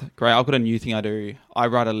 that's great. I've got a new thing I do. I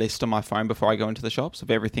write a list on my phone before I go into the shops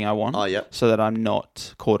of everything I want. Oh, yeah. So that I'm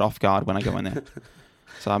not caught off guard when I go in there.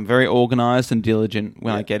 So I'm very organised and diligent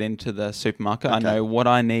when I get into the supermarket. Okay. I know what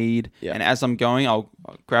I need. Yep. And as I'm going, I'll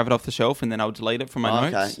grab it off the shelf and then I'll delete it from my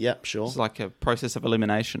notes. Okay, yep, sure. It's like a process of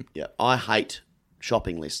elimination. Yeah, I hate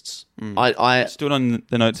shopping lists. I just do it on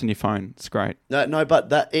the notes on your phone. It's great. No, but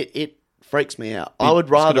that it freaks me out. I would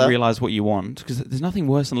rather... You've got to realise what you want, because there's nothing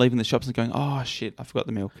worse than leaving the shops and going, oh, shit, I forgot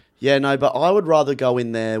the milk. Yeah, no, but I would rather go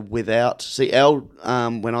in there without... See, Elle,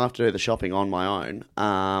 when I have to do the shopping on my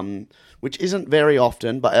own, which isn't very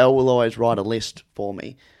often, but Elle will always write a list for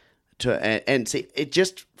me. And see, it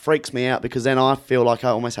just freaks me out, because then I feel like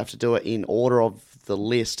I almost have to do it in order of the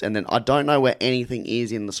list, and then I don't know where anything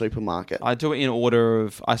is in the supermarket. I do it in order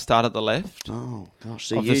of, I start at the left. Oh gosh,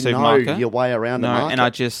 so you know your way around the market.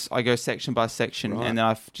 And I go section by section, and then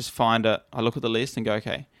I just find it. I look at the list and go,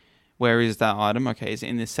 okay, where is that item? Okay, is it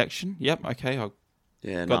in this section? Yep. Okay, got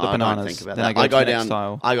the bananas. I don't think about that.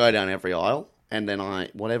 I go down every aisle, and then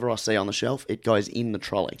whatever I see on the shelf, it goes in the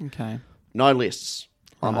trolley. Okay. No lists.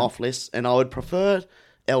 I'm off lists, and I would prefer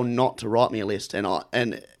Elle not to write me a list,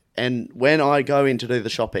 and when I go in to do the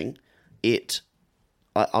shopping,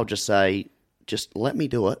 I'll just say, just let me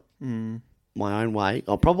do it my own way.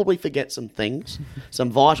 I'll probably forget some things,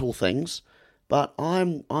 some vital things, but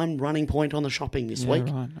I'm running point on the shopping this week.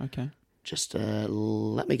 Right, okay. Just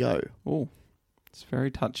let me go. Oh, it's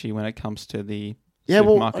very touchy when it comes to the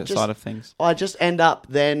supermarket side of things. I just end up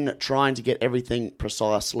then trying to get everything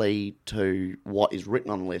precisely to what is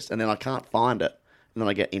written on the list, and then I can't find it, and then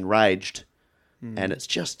I get enraged. And it's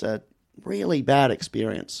just a really bad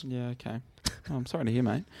experience. Yeah, okay. Oh, I'm sorry to hear,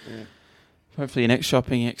 mate. Yeah. Hopefully your next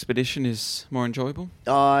shopping expedition is more enjoyable.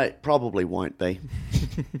 I probably won't be.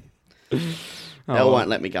 Elle won't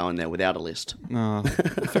let me go in there without a list. Oh,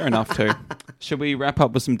 fair enough too. Should we wrap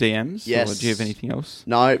up with some DMs? Yes. Or do you have anything else?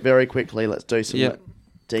 No, very quickly. Let's do some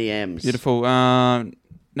DMs. Beautiful.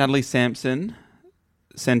 Natalie Sampson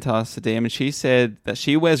sent us a DM, and she said that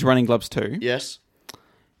she wears running gloves too. Yes.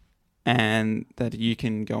 And that you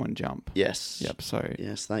can go and jump. Yes. Yep. So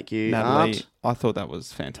yes, thank you, Natalie. Aunt. I thought that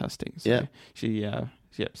was fantastic. So she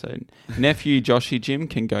Yep. So nephew Joshy Jim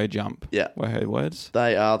can go jump. Yeah. Were her words.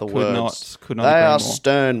 They are the words. Could not they agree are more.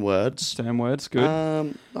 stern words. Stern words.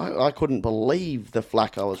 Good. I couldn't believe the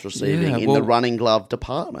flack I was receiving in the running glove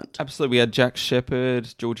department. Absolutely. We had Jack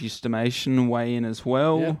Shepherd, Georgie Stomation weigh in as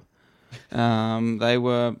well. Yeah. They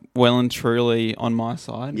were well and truly on my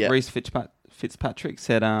side. Yeah. Reece Fitzpatrick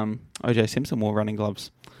said OJ Simpson wore running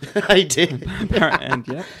gloves. He did. And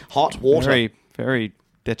yeah, hot water. Very, very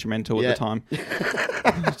detrimental at the time.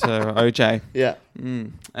 So OJ. Yeah.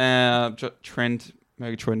 Trent,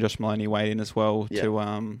 Murgatroyd and Josh Maloney weighed in as well. To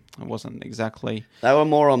it wasn't exactly. They were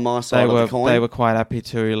more on my side of the coin. They were quite happy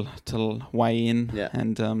to weigh in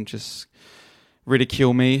and just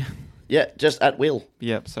ridicule me. Yeah, just at will.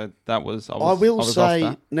 Yep. So that was. I will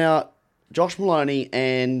say now, Josh Maloney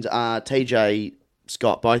and TJ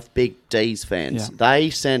Scott, both big D's fans. Yeah. They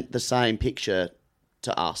sent the same picture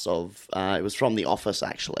to us of it was from The Office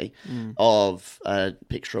actually, of a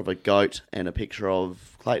picture of a goat and a picture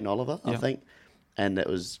of Clayton Oliver, I think, and it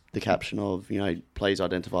was the caption of please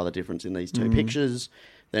identify the difference in these two pictures.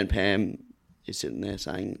 Then Pam is sitting there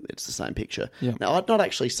saying it's the same picture. Yeah. Now I'd not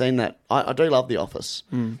actually seen that. I do love The Office.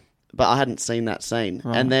 But I hadn't seen that scene.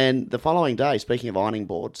 Right. And then the following day, speaking of ironing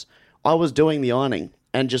boards, I was doing the ironing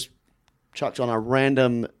and just chucked on a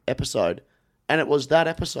random episode. And it was that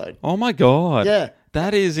episode. Oh, my God. Yeah.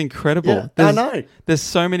 That is incredible. Yeah, I know. There's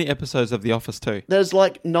so many episodes of The Office too. There's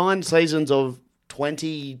like 9 seasons of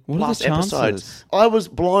 20-plus episodes. I was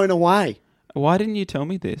blown away. Why didn't you tell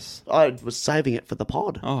me this? I was saving it for the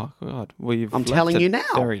pod. Oh, God. Well, I'm telling you now.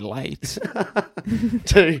 Very late.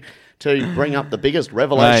 to bring up the biggest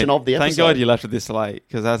revelation of the episode. Thank God you left it this late,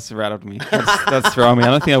 because that's rattled me. That's throwing me. I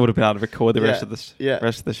don't think I would have been able to record the rest of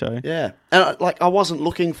the show. Yeah, and I wasn't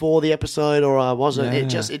looking for the episode, or I wasn't.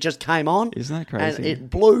 Yeah. It just came on. Isn't that crazy? And it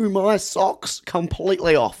blew my socks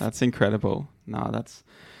completely off. That's incredible. No,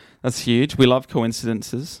 that's huge. We love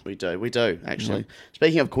coincidences. We do actually. Yeah.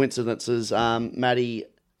 Speaking of coincidences, Maddie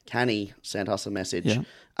Canny sent us a message.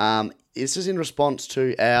 Yeah. This is in response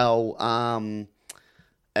to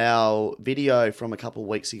our video from a couple of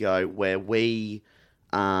weeks ago where we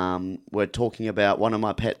were talking about one of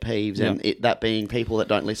my pet peeves and that being people that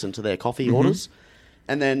don't listen to their coffee orders.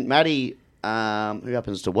 And then Maddie, who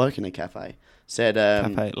happens to work in a cafe, said...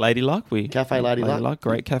 Cafe Ladylike. Cafe Ladylike.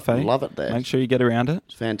 Great cafe. Love it there. Make sure you get around it.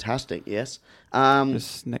 It's fantastic, yes.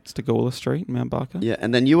 Just next to Gawler Street in Mount Barker. Yeah,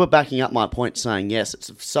 and then you were backing up my point saying, yes,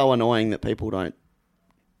 it's so annoying that people don't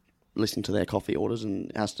listen to their coffee orders and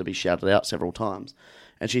it has to be shouted out several times.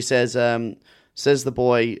 And she says, says the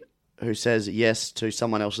boy who says yes to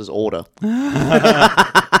someone else's order.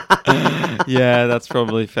 Yeah, that's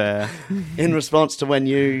probably fair. In response to when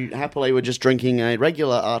you happily were just drinking a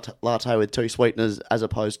regular latte with 2 sweeteners as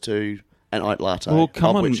opposed to an oat latte,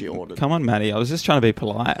 which you ordered. Come on, Maddie. I was just trying to be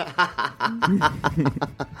polite.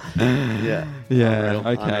 Yeah. Yeah,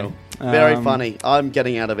 okay. Very funny. I'm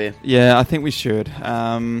getting out of here. Yeah, I think we should.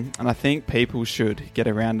 And I think people should get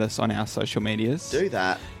around us on our social medias. Do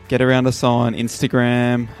that. Get around us on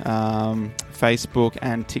Instagram, Facebook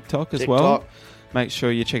and TikTok as well. Make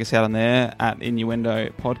sure you check us out on there at Innuendo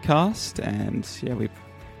Podcast. And yeah, we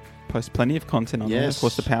post plenty of content on there. Of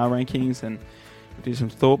course, the Power Rankings, and we do some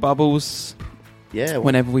thought bubbles. Yeah,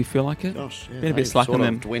 whenever we feel like it. Gosh, yeah, been a bit slack on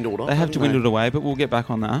them. They have dwindled away, but we'll get back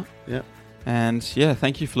on that. Yeah. And yeah,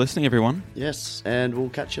 thank you for listening, everyone. Yes, and we'll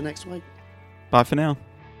catch you next week. Bye for now.